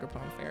 or the Sugar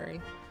Plum Fairy.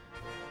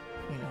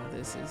 You know,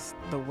 this is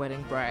the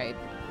Wedding Bride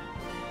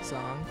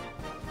song.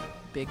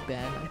 Big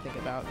Ben, I think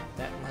about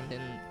that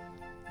London,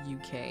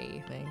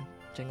 UK thing.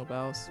 Jingle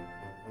Bells.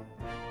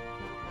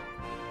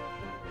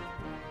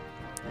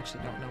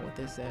 Actually don't know what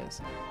this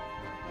is.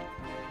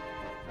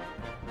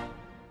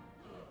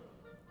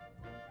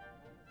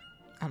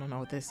 I don't know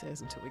what this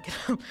is until we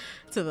get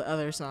to the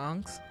other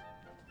songs.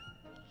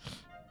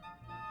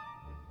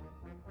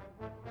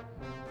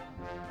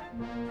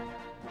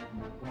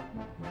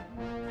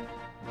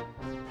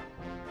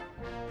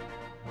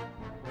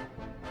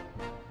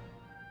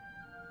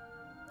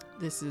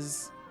 This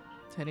is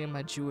to any of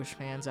my Jewish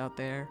fans out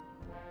there.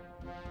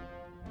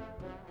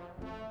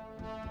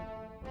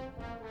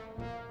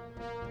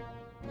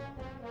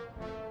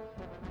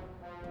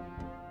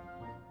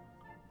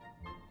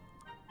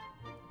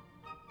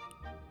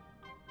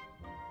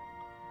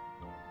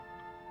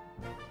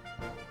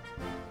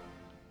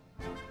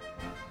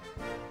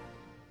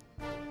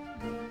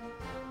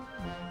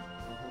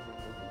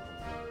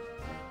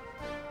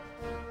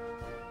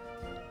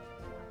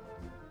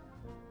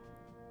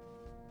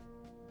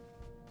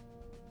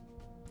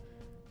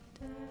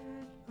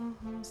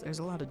 There's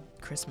a lot of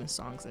Christmas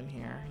songs in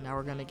here. Now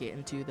we're gonna get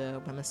into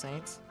the When the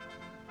Saints.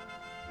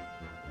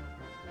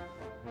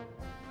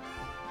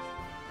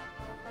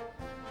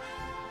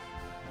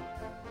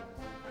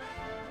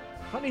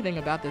 Funny thing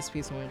about this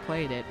piece, when we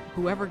played it,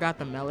 whoever got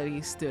the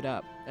melody stood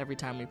up every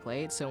time we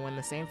played. So when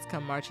the Saints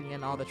come marching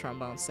in, all the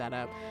trombones sat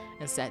up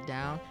and sat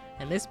down.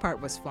 And this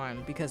part was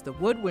fun because the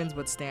woodwinds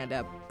would stand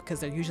up because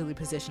they're usually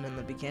positioned in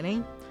the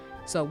beginning.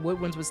 So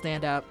woodwinds would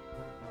stand up,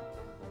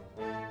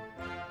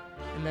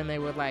 and then they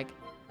would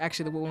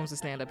actually the woodwinds would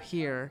stand up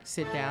here,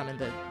 sit down, and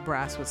the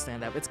brass would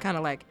stand up. It's kind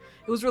of like,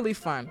 it was really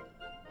fun.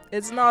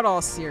 It's not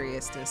all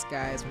seriousness,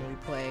 guys, when we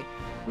play.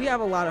 We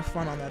have a lot of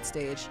fun on that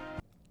stage.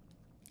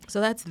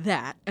 So that's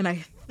that. And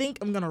I think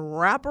I'm going to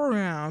wrap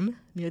around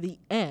near the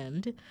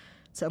end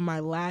to my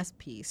last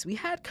piece. We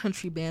had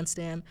Country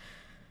Bandstand.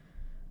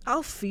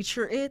 I'll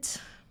feature it,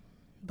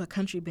 but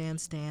Country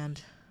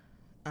Bandstand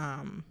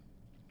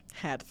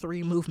had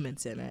 3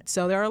 movements in it.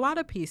 So there are a lot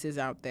of pieces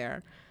out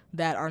there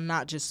that are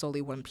not just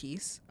solely one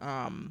piece.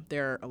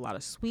 There are a lot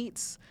of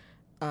suites.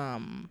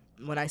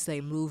 When I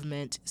say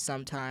movement,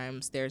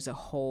 sometimes there's a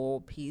whole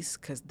piece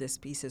because this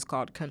piece is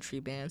called Country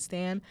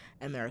Bandstand,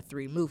 and there are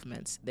 3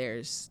 movements.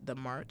 There's the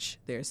march,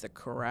 there's the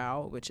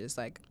chorale, which is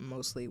like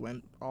mostly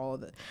when all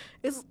the...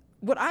 It's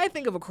what I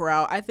think of a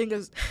chorale, I think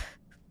is...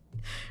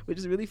 which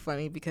is really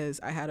funny because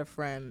I had a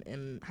friend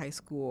in high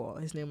school.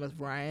 His name was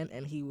Brian,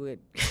 and he would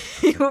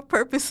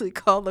purposely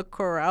call the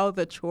chorale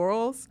the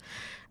chorals.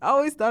 I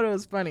always thought it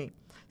was funny.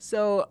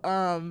 So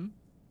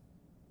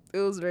it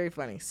was very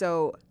funny.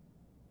 So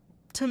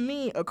to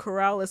me, a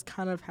chorale is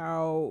kind of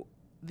how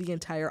the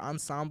entire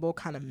ensemble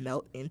kind of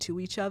melt into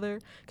each other,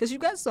 because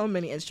you've got so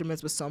many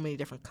instruments with so many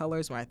different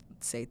colors. When I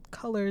say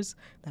colors,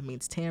 that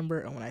means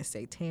timbre, and when I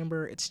say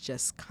timbre, it's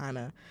just kind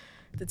of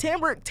the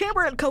timbre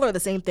and color are the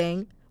same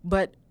thing.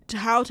 But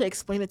how to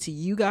explain it to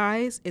you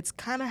guys, it's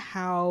kind of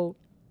how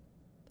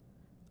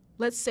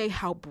let's say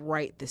how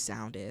bright the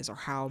sound is or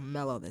how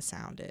mellow the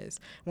sound is.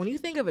 When you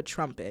think of a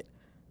trumpet,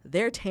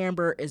 their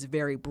timbre is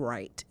very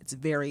bright. It's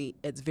very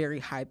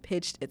high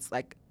pitched. It's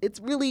kind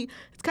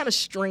of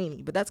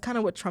strainy, but that's kind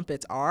of what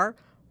trumpets are.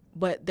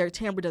 But their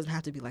timbre doesn't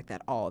have to be like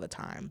that all the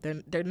time.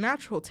 Their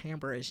natural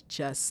timbre is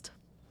it's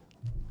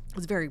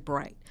very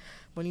bright.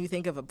 When you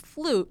think of a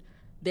flute,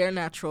 their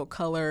natural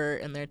color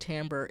and their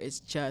timbre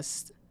is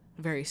just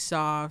very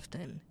soft,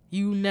 and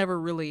you never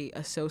really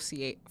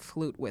associate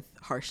flute with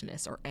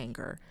harshness or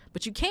anger,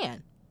 but you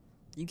can.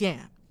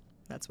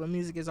 That's what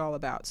music is all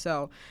about.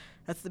 So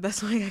that's the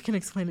best way I can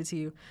explain it to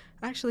you.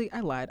 Actually, I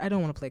lied. I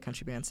don't want to play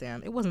Country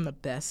Bandstand. It wasn't the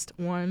best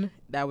one.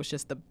 That was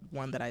just the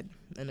one that I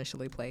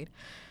initially played.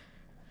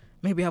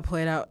 Maybe I'll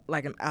play it out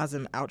as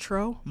an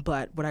outro,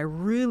 but what I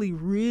really,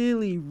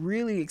 really,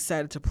 really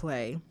excited to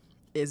play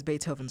is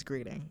Beethoven's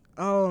Greeting.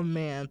 Oh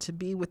man, to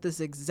be with this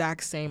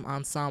exact same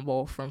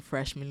ensemble from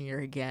freshman year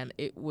again,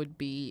 it would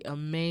be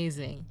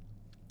amazing.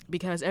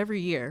 Because every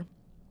year,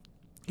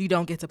 you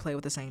don't get to play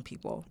with the same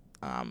people.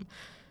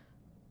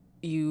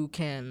 You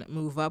can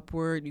move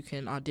upward. You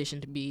can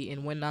audition to be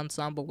in wind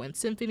ensemble, wind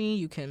symphony.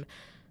 You can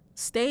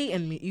stay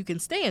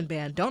in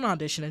band, don't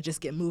audition, and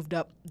just get moved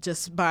up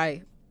just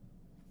by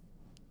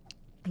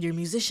your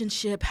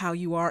musicianship, how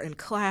you are in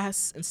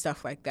class, and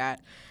stuff like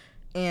that.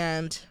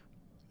 And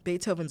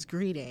Beethoven's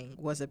Greeting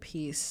was a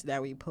piece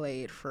that we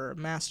played for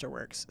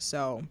Masterworks.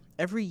 So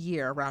every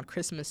year around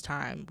Christmas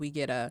time, we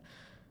get in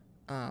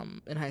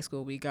high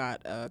school, we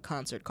got a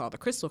concert called the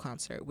Crystal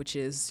Concert, which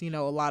is, a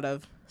lot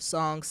of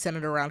songs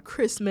centered around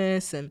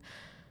Christmas. And,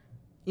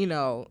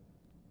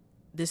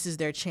 this is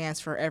their chance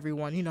for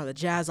everyone, the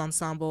jazz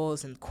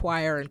ensembles and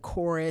choir and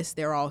chorus,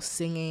 they're all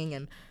singing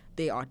and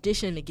they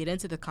audition to get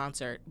into the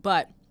concert.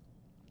 But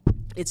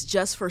it's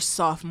just for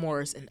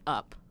sophomores and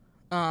up.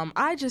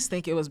 I just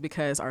think it was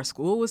because our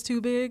school was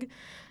too big,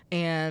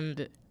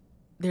 and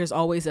there's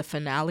always a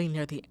finale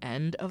near the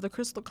end of the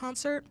Crystal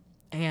Concert,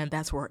 and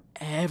that's where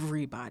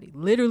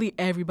literally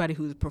everybody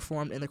who's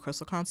performed in the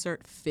Crystal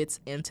Concert fits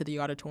into the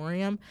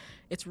auditorium.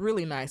 It's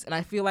really nice, and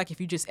I feel like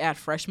if you just add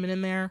freshmen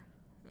in there,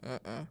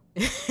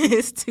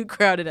 it's too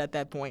crowded at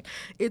that point.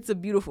 It's a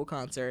beautiful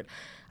concert.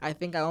 I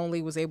think I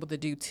only was able to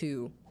do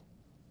 2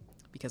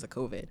 because of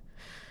COVID.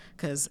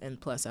 And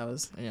plus I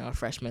was, a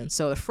freshman.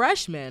 So the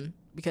freshmen,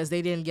 because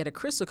they didn't get a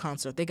Crystal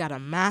Concert, they got a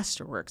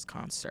Masterworks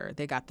concert.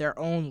 They got their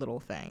own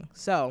little thing.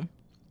 So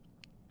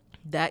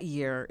that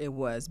year it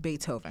was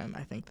Beethoven.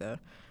 I think the,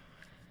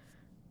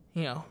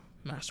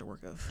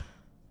 masterwork of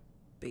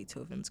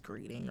Beethoven's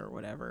Greeting or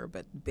whatever.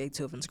 But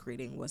Beethoven's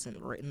Greeting wasn't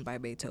written by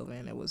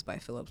Beethoven. It was by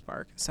Phillip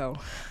Sparke. So,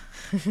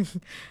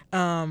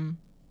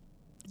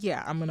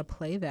 yeah, I'm going to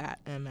play that.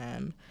 And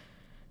then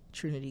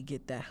Trinity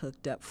get that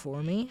hooked up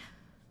for me.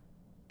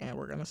 And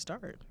we're going to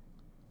start.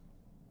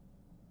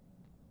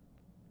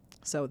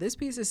 So this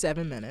piece is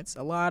 7 minutes.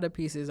 A lot of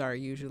pieces are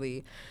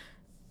usually,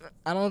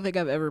 I don't think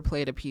I've ever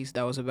played a piece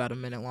that was about a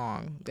minute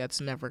long.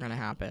 That's never going to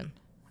happen.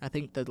 I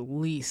think the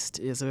least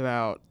is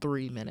about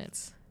 3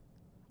 minutes.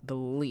 The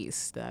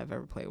least that I've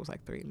ever played was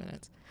like 3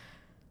 minutes.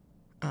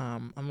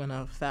 I'm going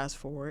to fast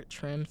forward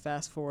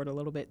a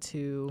little bit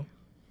to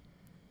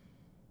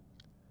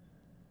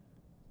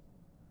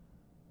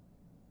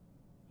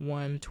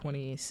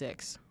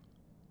 1:26.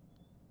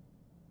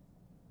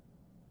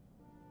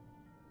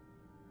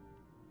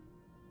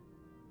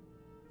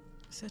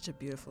 Such a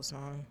beautiful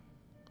song.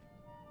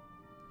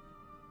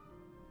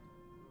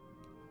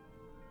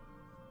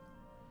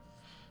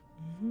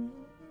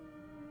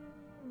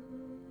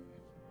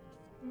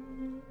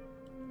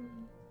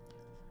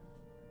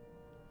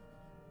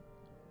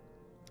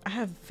 I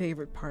have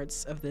favorite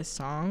parts of this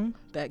song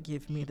that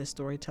give me the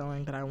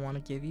storytelling that I want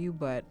to give you,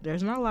 but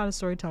there's not a lot of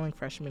storytelling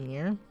freshman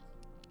year,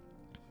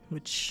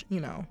 which,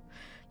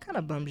 kind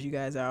of bums you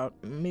guys out.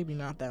 Maybe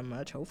not that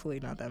much,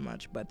 hopefully not that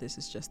much, but this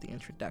is just the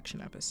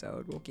introduction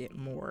episode. We'll get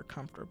more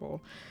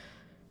comfortable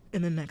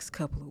in the next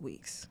couple of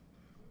weeks.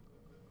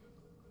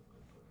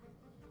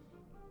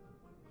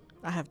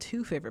 I have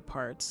 2 favorite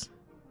parts.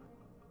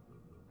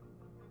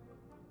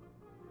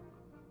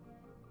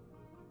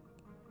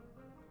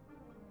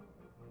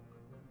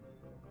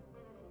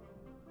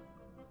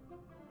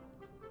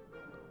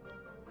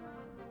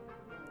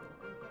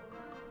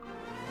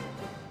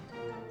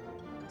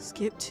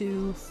 Skip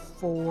to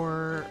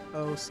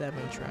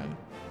 4:07 trend.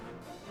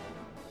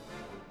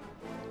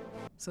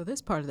 So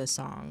this part of the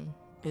song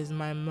is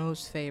my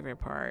most favorite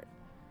part.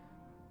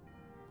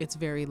 It's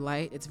very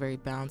light, it's very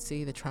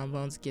bouncy. The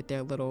trombones get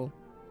their little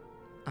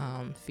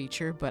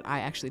feature, but I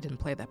actually didn't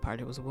play that part.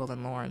 It was Will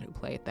and Lauren who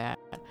played that.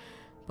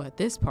 But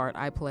this part,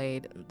 I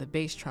played the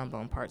bass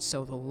trombone part,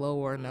 so the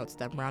lower notes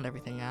that round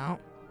everything out.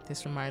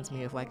 This reminds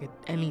me of like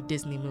any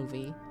Disney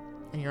movie,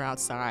 and you're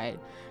outside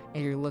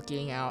and you're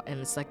looking out,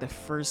 and it's like the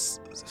first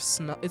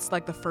snow. It's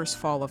like the first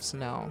fall of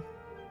snow.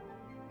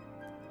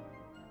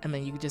 And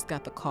then you just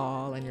got the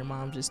call, and your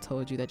mom just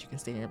told you that you can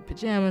stay in your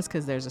pajamas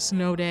because there's a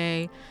snow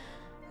day.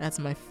 That's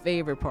my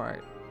favorite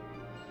part.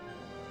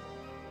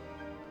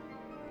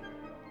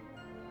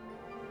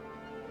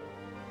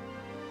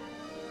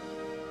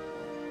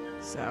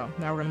 So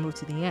now we're going to move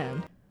to the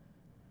end.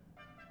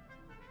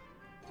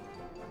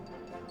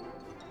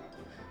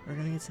 We're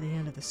going to get to the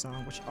end of the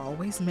song, which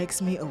always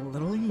makes me a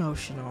little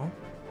emotional.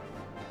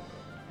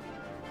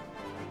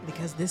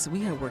 Because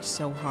we had worked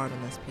so hard on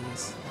this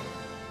piece.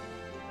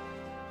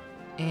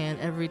 And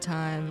every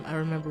time, I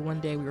remember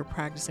one day we were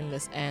practicing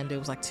this end, it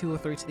was like 2 or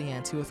 3 to the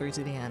end, 2 or 3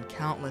 to the end,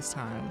 countless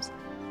times.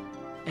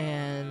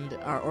 And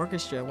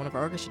one of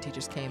our orchestra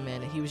teachers came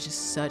in, and he was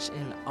just such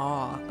in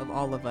awe of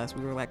all of us.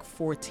 We were like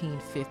 14,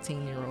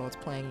 15-year-olds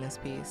playing this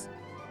piece.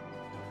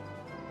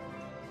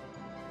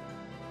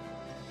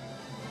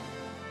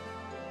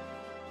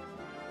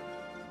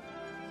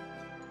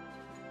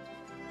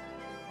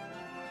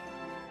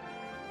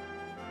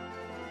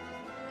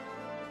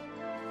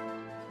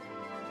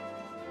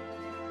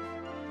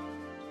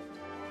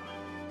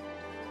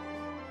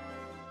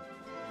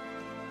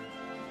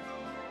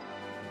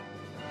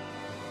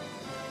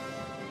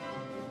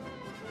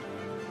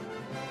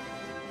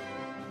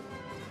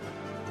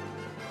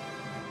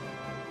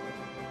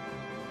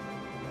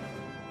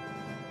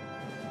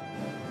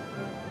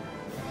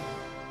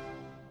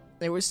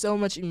 There was so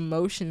much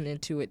emotion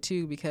into it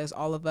too, because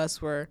all of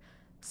us were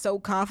so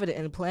confident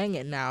in playing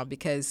it now,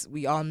 because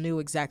we all knew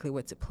exactly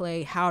what to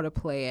play, how to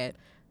play it,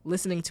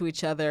 listening to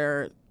each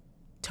other,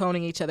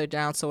 toning each other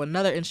down so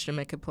another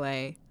instrument could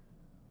play.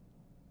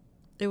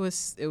 It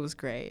was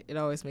great. It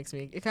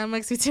kind of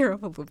makes me tear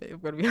up a little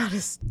bit, to be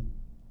honest.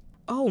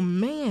 Oh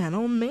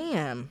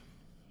man.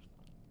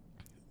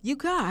 You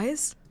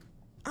guys,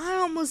 I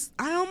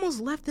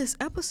almost left this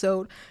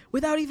episode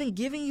without even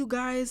giving you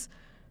guys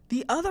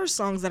the other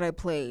songs that I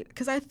played,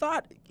 because I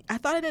thought I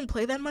didn't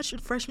play that much in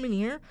freshman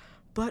year,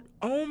 but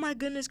oh my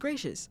goodness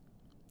gracious.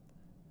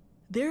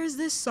 There is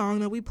this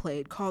song that we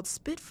played called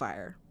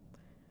Spitfire,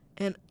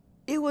 and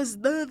it was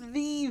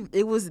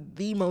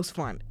the most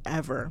fun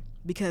ever,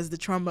 because the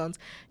trombones,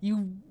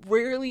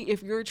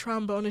 if you're a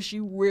trombonist,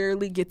 you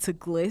rarely get to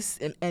gliss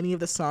in any of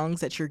the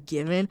songs that you're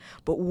given,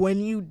 but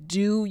when you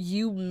do,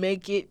 you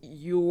make it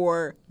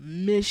your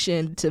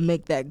mission to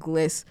make that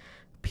gliss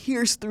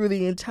pierce through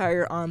the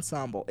entire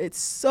ensemble. It's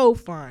so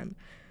fun.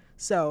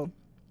 So,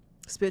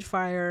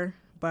 Spitfire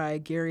by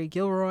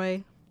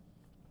Gilroy.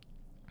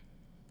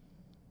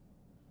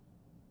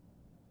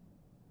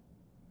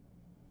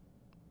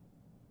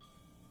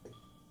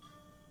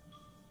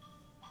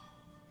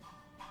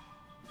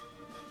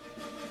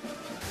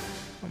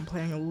 I'm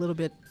playing a little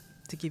bit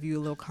to give you a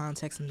little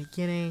context in the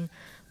beginning,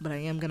 but I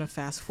am going to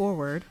fast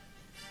forward.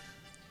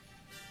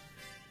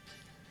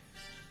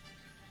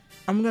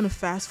 I'm going to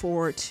fast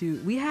forward to,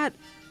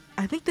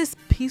 I think this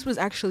piece was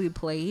actually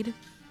played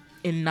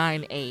in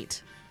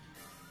 9/8.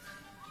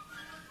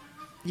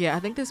 Yeah, I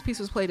think this piece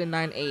was played in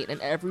 9/8,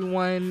 and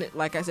everyone,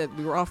 like I said,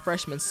 we were all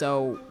freshmen,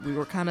 so we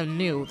were kind of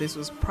new. This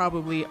was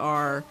probably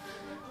our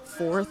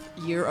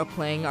 4th year of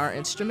playing our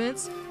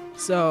instruments.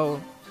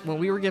 So when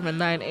we were given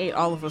 9/8,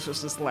 all of us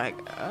was just like,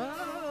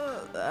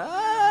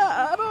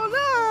 I don't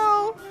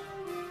know.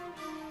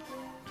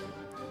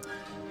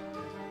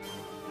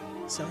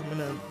 So I'm going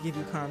to give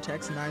you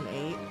context.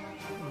 9/8,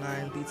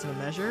 9 beats in a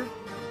measure.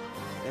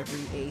 Every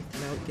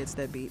 8th note gets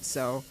that beat.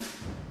 So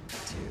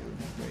 2,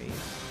 3,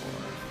 4,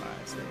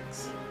 5,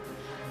 6.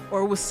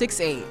 Or it was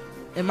 6/8.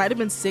 It might have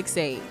been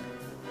 6/8.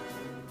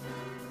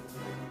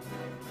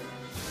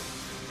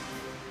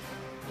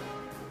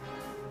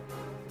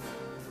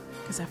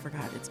 Because I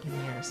forgot. It's been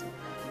years.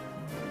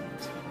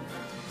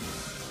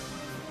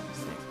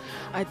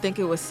 I think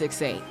it was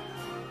 6/8.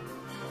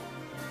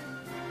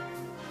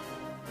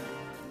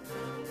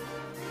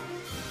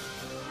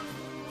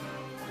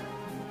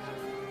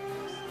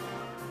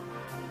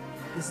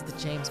 This is the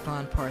James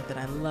Bond part that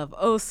I love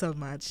oh so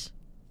much.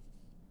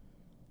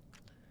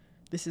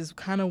 This is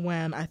kind of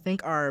when I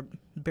think our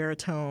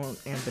baritone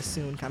and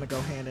bassoon kind of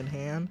go hand in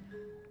hand.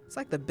 It's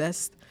like the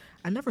best.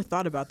 I never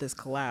thought about this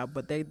collab,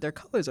 but their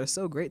colors are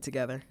so great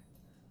together.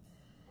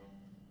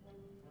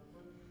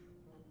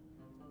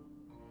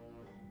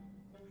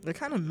 They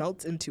kind of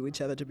melt into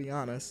each other, to be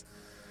honest.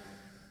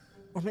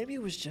 Or maybe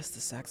it was just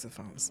the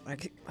saxophones.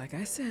 Like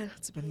I said,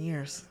 it's been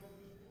years.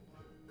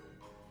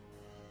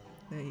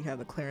 Then you have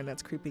the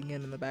clarinets creeping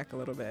in the back a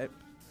little bit.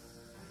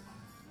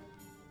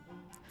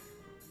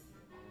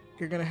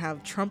 You're going to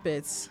have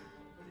trumpets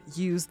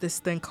use this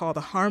thing called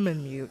a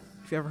harmon mute.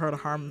 If you ever heard a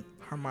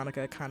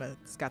harmonica,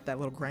 it's got that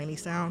little grainy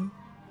sound.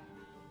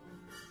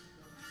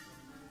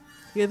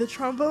 Yeah, the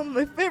trombone,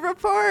 my favorite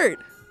part.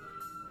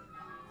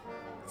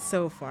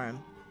 So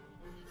fun.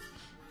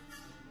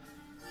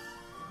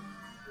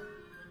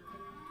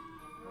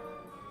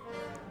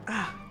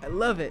 I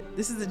love it.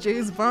 This is the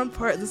James Bond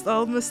part. This is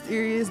all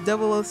mysterious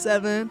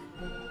 007.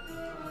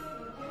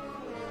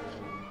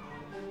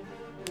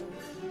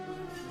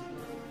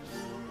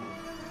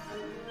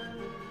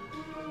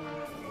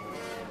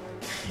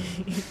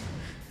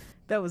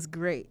 That was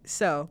great.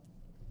 So,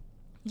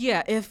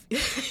 yeah,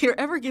 if you're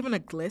ever given a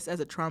gliss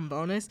as a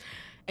trombonist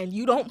and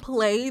you don't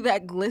play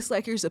that gliss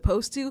like you're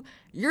supposed to,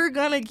 you're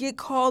gonna get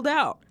called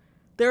out.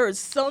 There are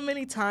so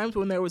many times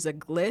when there was a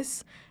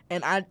gliss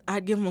and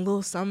I'd give them a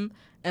little something,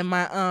 And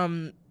my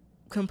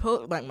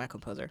my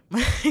composer,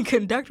 my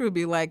conductor would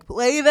be like,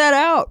 play that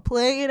out,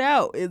 play it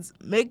out.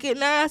 Make it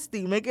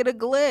nasty, make it a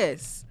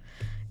gliss.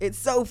 It's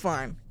so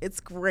fun. It's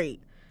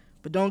great.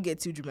 But don't get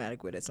too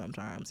dramatic with it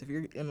sometimes. If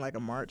you're in like a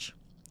march,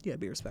 you gotta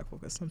be respectful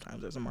because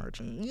sometimes there's a march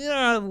and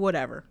yeah,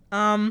 whatever.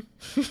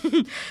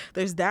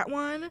 There's that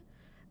one.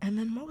 And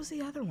then what was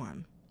the other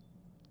one?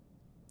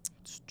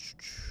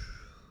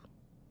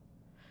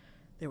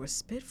 There was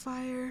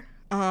Spitfire.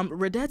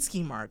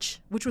 Radetzky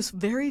March, which was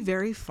very,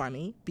 very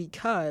funny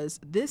because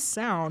this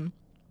sound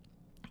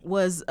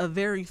was a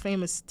very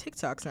famous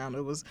TikTok sound.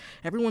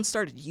 Everyone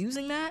started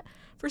using that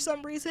for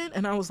some reason,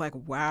 and I was like,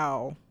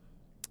 wow,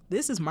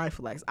 this is my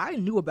flex. I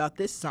knew about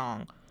this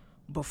song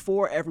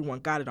before everyone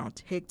got it on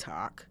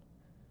TikTok,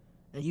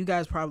 and you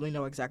guys probably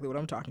know exactly what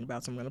I'm talking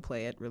about, so I'm going to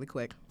play it really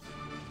quick.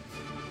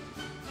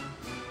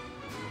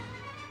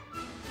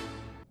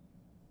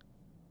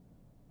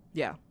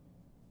 Yeah,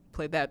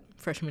 played that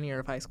freshman year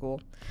of high school,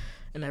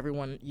 and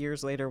everyone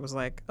years later was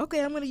like,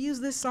 okay, I'm going to use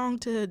this song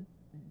to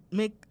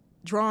make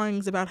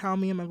drawings about how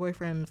me and my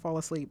boyfriend fall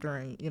asleep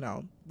during,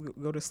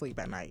 go to sleep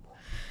at night.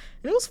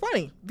 And it was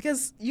funny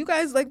because you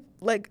guys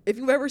like if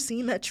you've ever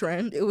seen that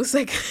trend, it was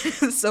like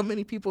so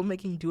many people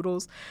making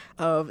doodles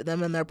of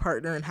them and their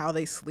partner and how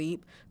they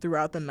sleep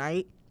throughout the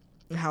night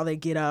and how they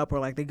get up or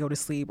like they go to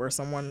sleep, or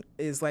someone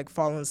is like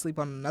falling asleep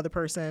on another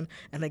person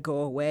and they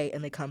go away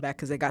and they come back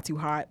because they got too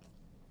hot.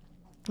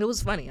 It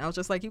was funny. I was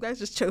just like, you guys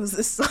just chose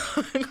this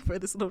song for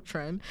this little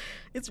trend.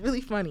 It's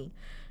really funny.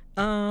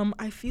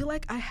 I feel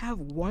like I have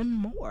one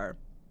more.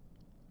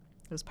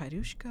 It was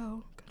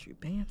Paidushko, Country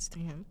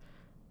Bandstand,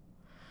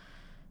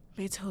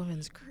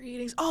 Beethoven's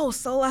Greetings. Oh,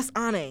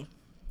 Sòlas.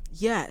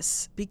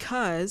 Yes,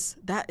 because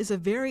that is a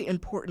very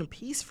important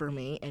piece for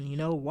me. And you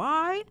know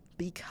why?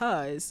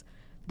 Because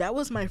that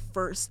was my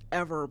first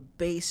ever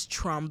bass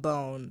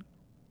trombone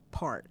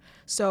part.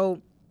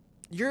 So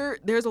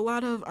there's a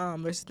lot of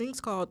there's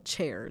things called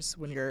chairs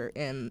when you're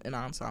in an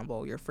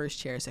ensemble. Your first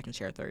chair, second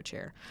chair, third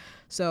chair.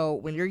 So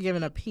when you're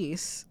given a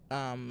piece,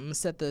 I'm gonna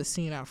set the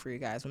scene out for you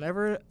guys.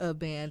 Whenever a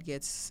band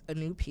gets a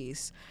new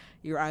piece,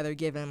 you're either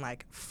given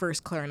like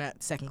first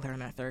clarinet, second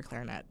clarinet, third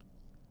clarinet,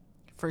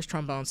 first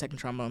trombone, second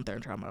trombone,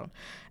 third trombone.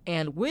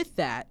 And with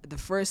that, the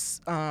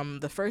first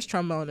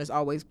trombone is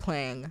always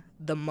playing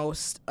the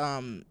most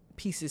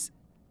pieces,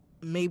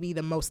 maybe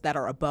the most that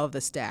are above the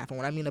staff. And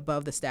when I mean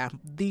above the staff,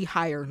 the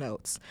higher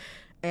notes.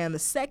 And the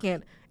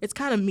second, it's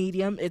kind of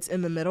medium, it's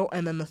in the middle.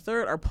 And then the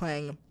third are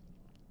playing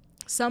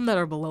some that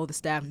are below the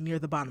staff, near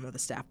the bottom of the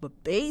staff.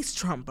 But bass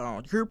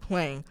trombone, you're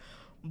playing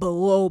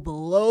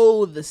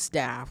below the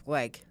staff,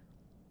 like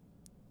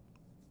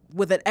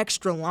with an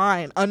extra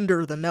line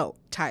under the note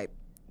type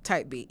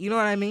beat. You know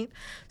what I mean?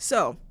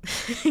 So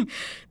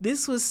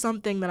this was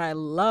something that I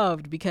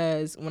loved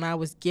because when I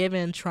was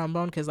given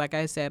trombone, because like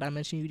I said, I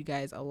mentioned you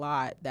guys a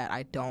lot that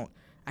I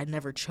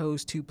never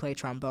chose to play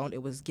trombone.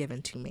 It was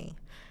given to me.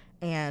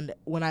 And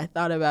when I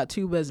thought about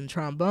tubas and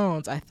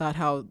trombones, I thought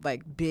how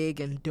like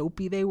big and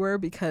dopey they were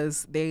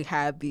because they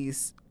had the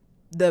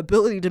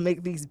ability to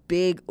make these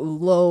big,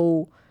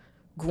 low,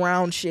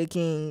 ground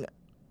shaking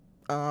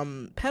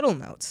pedal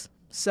notes.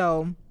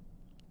 So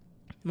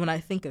when I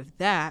think of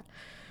that,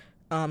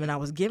 and I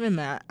was given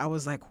that, I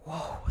was like,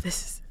 whoa,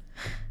 this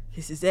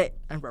is it.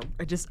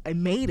 I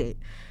made it.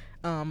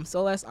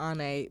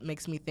 Sòlas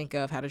makes me think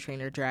of How to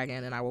Train Your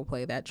Dragon, and I will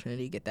play that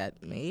Trinity, get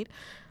that made,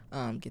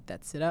 get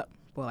that set up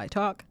while I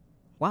talk.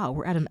 Wow,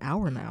 we're at an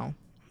hour now.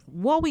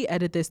 While we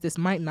edit this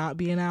might not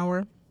be an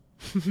hour,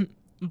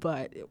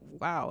 but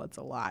wow, it's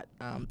a lot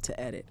to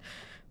edit.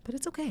 But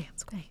it's okay.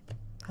 It's okay.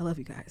 I love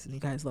you guys, and you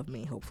guys love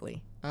me,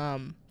 hopefully.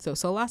 So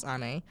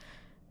Sòlas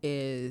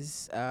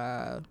is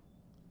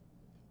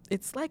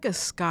it's like a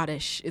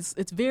Scottish,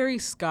 it's very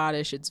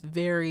Scottish, it's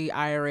very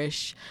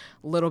Irish,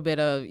 a little bit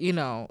of,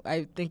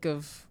 I think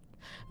of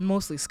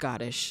mostly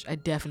Scottish. I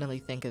definitely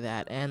think of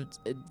that, and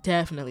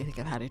definitely think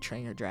of How to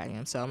Train Your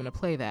Dragon. So I'm going to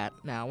play that.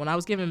 Now, when I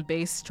was given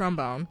bass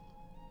trombone,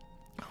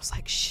 I was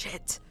like,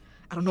 shit,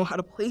 I don't know how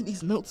to play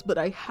these notes, but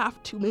I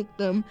have to make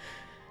them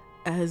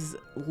as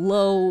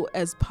low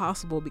as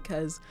possible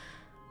because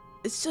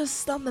it's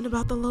just something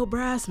about the low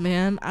brass,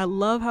 man. I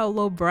love how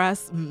low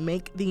brass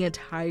make the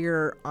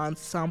entire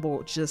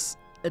ensemble just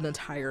an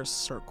entire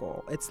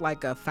circle. It's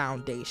like a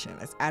foundation.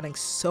 It's adding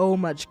so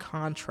much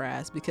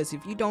contrast because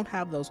if you don't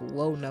have those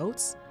low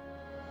notes,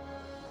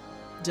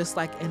 just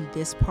like in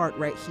this part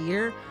right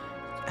here,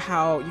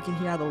 how you can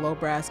hear how the low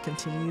brass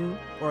continue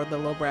or the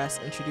low brass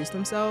introduce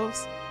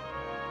themselves.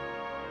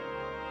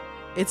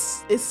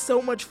 It's so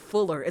much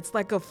fuller. It's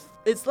like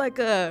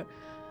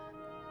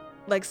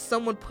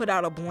someone put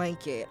out a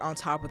blanket on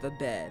top of the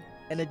bed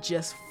and it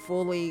just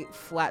fully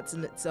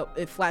flattens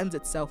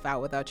itself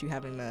out without you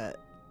having to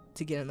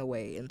get in the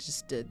way and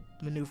just to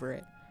maneuver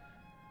it.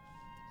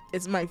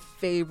 It's my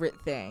favorite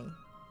thing.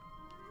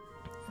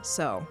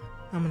 So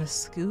I'm gonna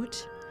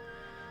scoot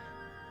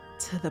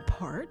to the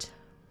part.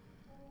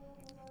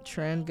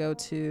 Trend, go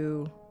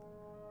to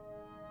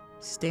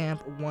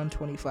stamp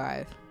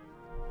 125.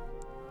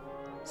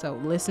 So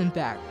listen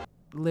back.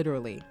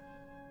 literally,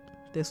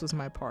 this was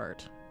my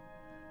part.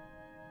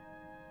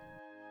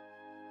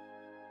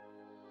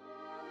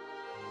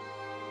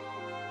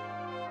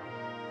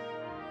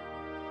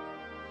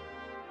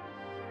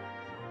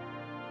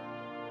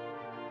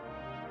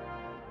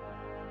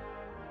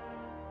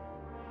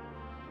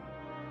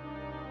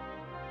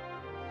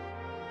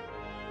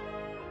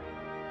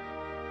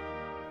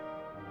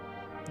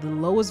 The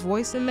lowest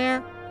voice in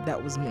there,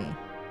 that was me.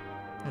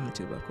 And the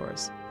tuba, of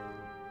course.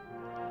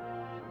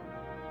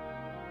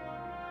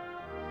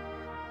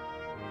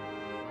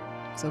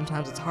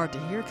 Sometimes it's hard to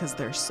hear because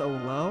they're so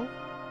low.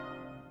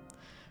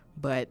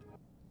 But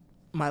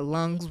my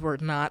lungs were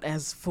not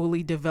as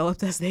fully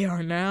developed as they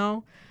are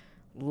now.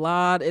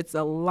 It's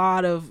a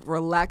lot of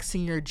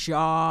relaxing your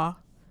jaw.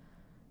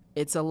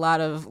 It's a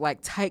lot of like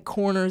tight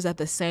corners at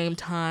the same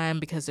time,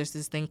 because there's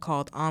this thing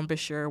called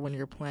embouchure when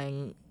you're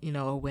playing,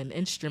 a wind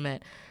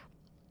instrument.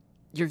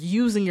 You're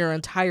using your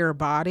entire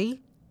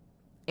body,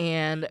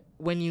 and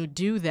when you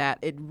do that,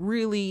 it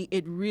really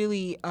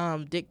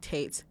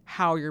dictates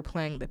how you're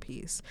playing the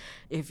piece.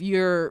 If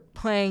you're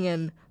playing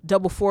in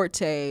double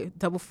fortissimo,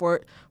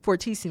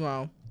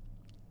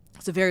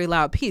 it's a very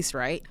loud piece,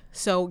 right?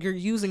 So you're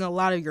using a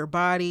lot of your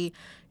body.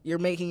 You're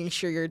making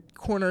sure your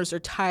corners are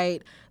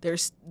tight.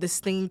 There's this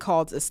thing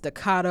called a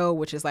staccato,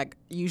 which is like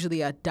usually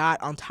a dot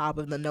on top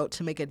of the note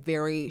to make it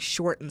very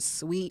short and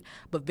sweet,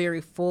 but very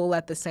full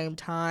at the same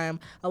time.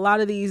 A lot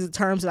of these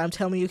terms that I'm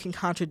telling you can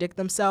contradict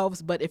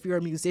themselves, but if you're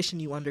a musician,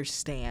 you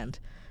understand.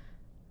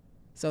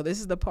 So this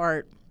is the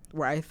part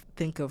where I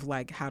think of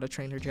like How to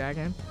Train Your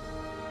Dragon.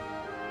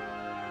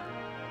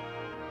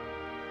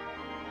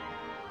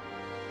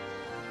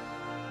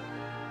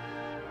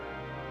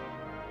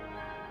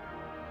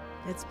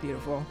 It's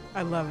beautiful.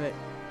 I love it.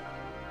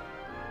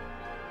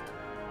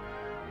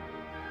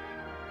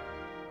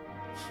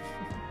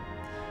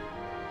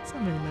 So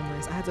many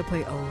memories. I had to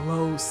play a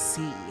low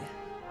C.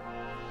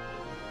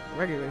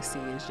 Regular C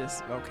is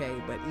just okay,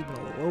 but even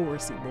a lower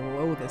C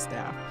below the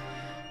staff.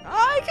 Oh,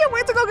 I can't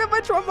wait to go get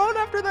my trombone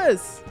after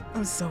this.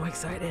 I'm so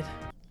excited.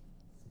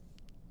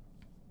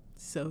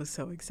 So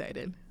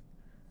excited.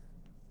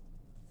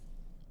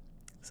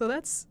 So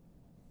that's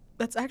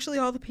actually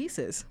all the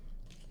pieces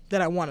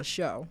that I want to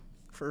show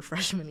for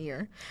freshman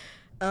year.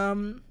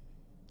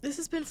 This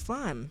has been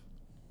fun.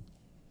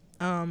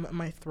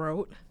 My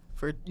throat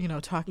for,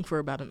 talking for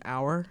about an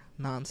hour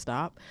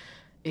nonstop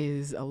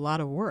is a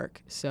lot of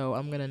work. So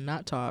I'm going to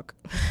not talk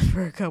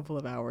for a couple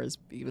of hours,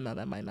 even though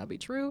that might not be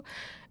true.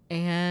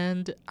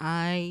 And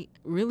I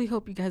really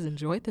hope you guys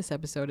enjoyed this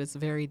episode. It's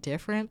very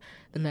different.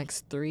 The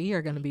next 3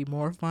 are going to be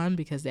more fun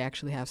because they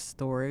actually have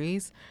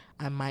stories.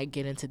 I might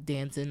get into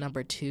dancing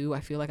number 2. I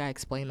feel like I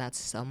explained that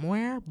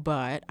somewhere,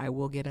 but I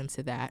will get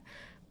into that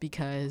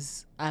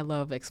because I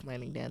love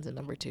explaining dancing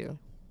number 2.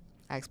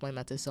 I explain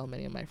that to so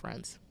many of my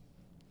friends.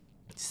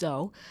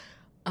 So,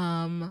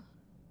 I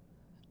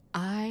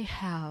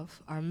have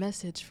our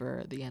message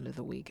for the end of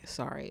the week.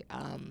 Sorry.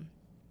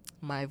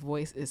 My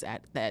voice is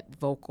at that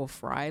vocal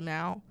fry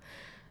now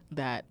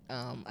that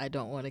I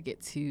don't want to get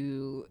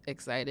too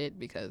excited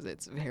because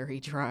it's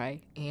very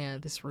dry.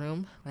 And this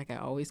room, like I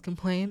always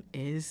complain,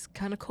 is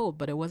kind of cold,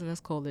 but it wasn't as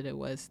cold as it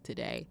was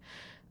today.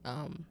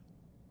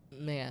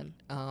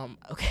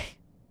 Okay.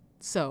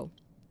 So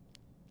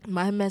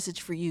my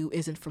message for you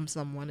isn't from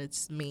someone,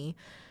 it's me.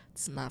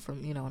 It's not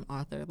from, an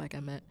author like I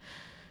meant.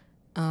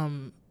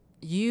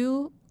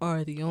 You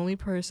are the only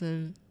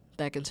person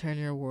that can turn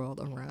your world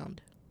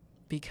around,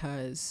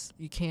 because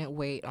you can't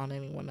wait on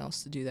anyone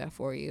else to do that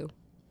for you.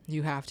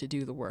 You have to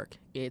do the work.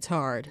 It's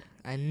hard.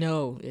 I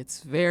know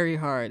it's very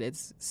hard.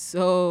 It's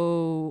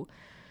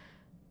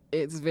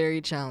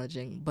very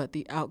challenging, but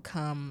the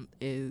outcome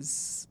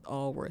is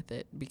all worth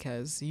it,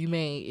 because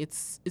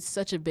it's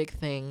such a big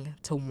thing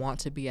to want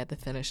to be at the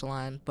finish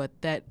line, but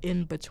that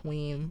in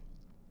between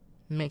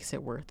makes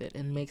it worth it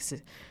and makes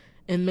it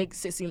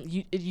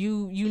seem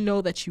you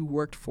know that you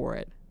worked for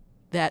it.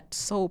 That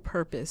sole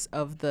purpose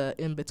of the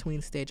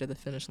in-between stage of the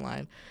finish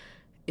line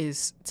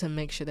is to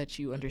make sure that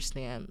you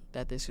understand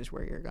that this is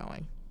where you're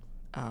going.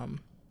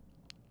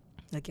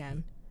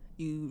 Again,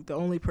 the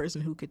only person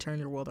who could turn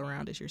your world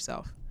around is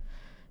yourself.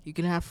 You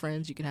can have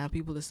friends, you can have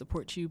people to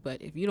support you, but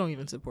if you don't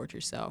even support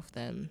yourself,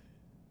 then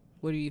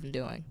what are you even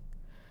doing?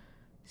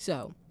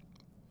 So,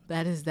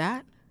 that is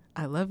that.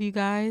 I love you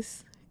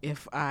guys.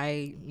 If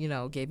I,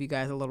 gave you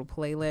guys a little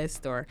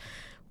playlist or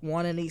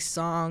want any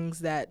songs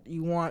that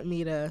you want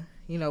me to,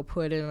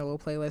 put in a little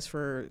playlist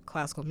for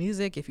classical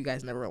music, if you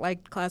guys never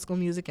liked classical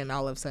music and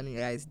all of a sudden you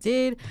guys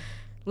did,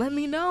 let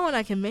me know and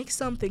I can make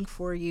something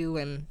for you,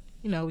 and,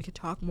 we could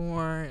talk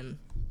more and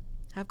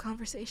have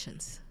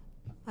conversations.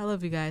 I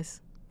love you guys.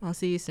 I'll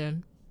see you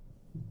soon.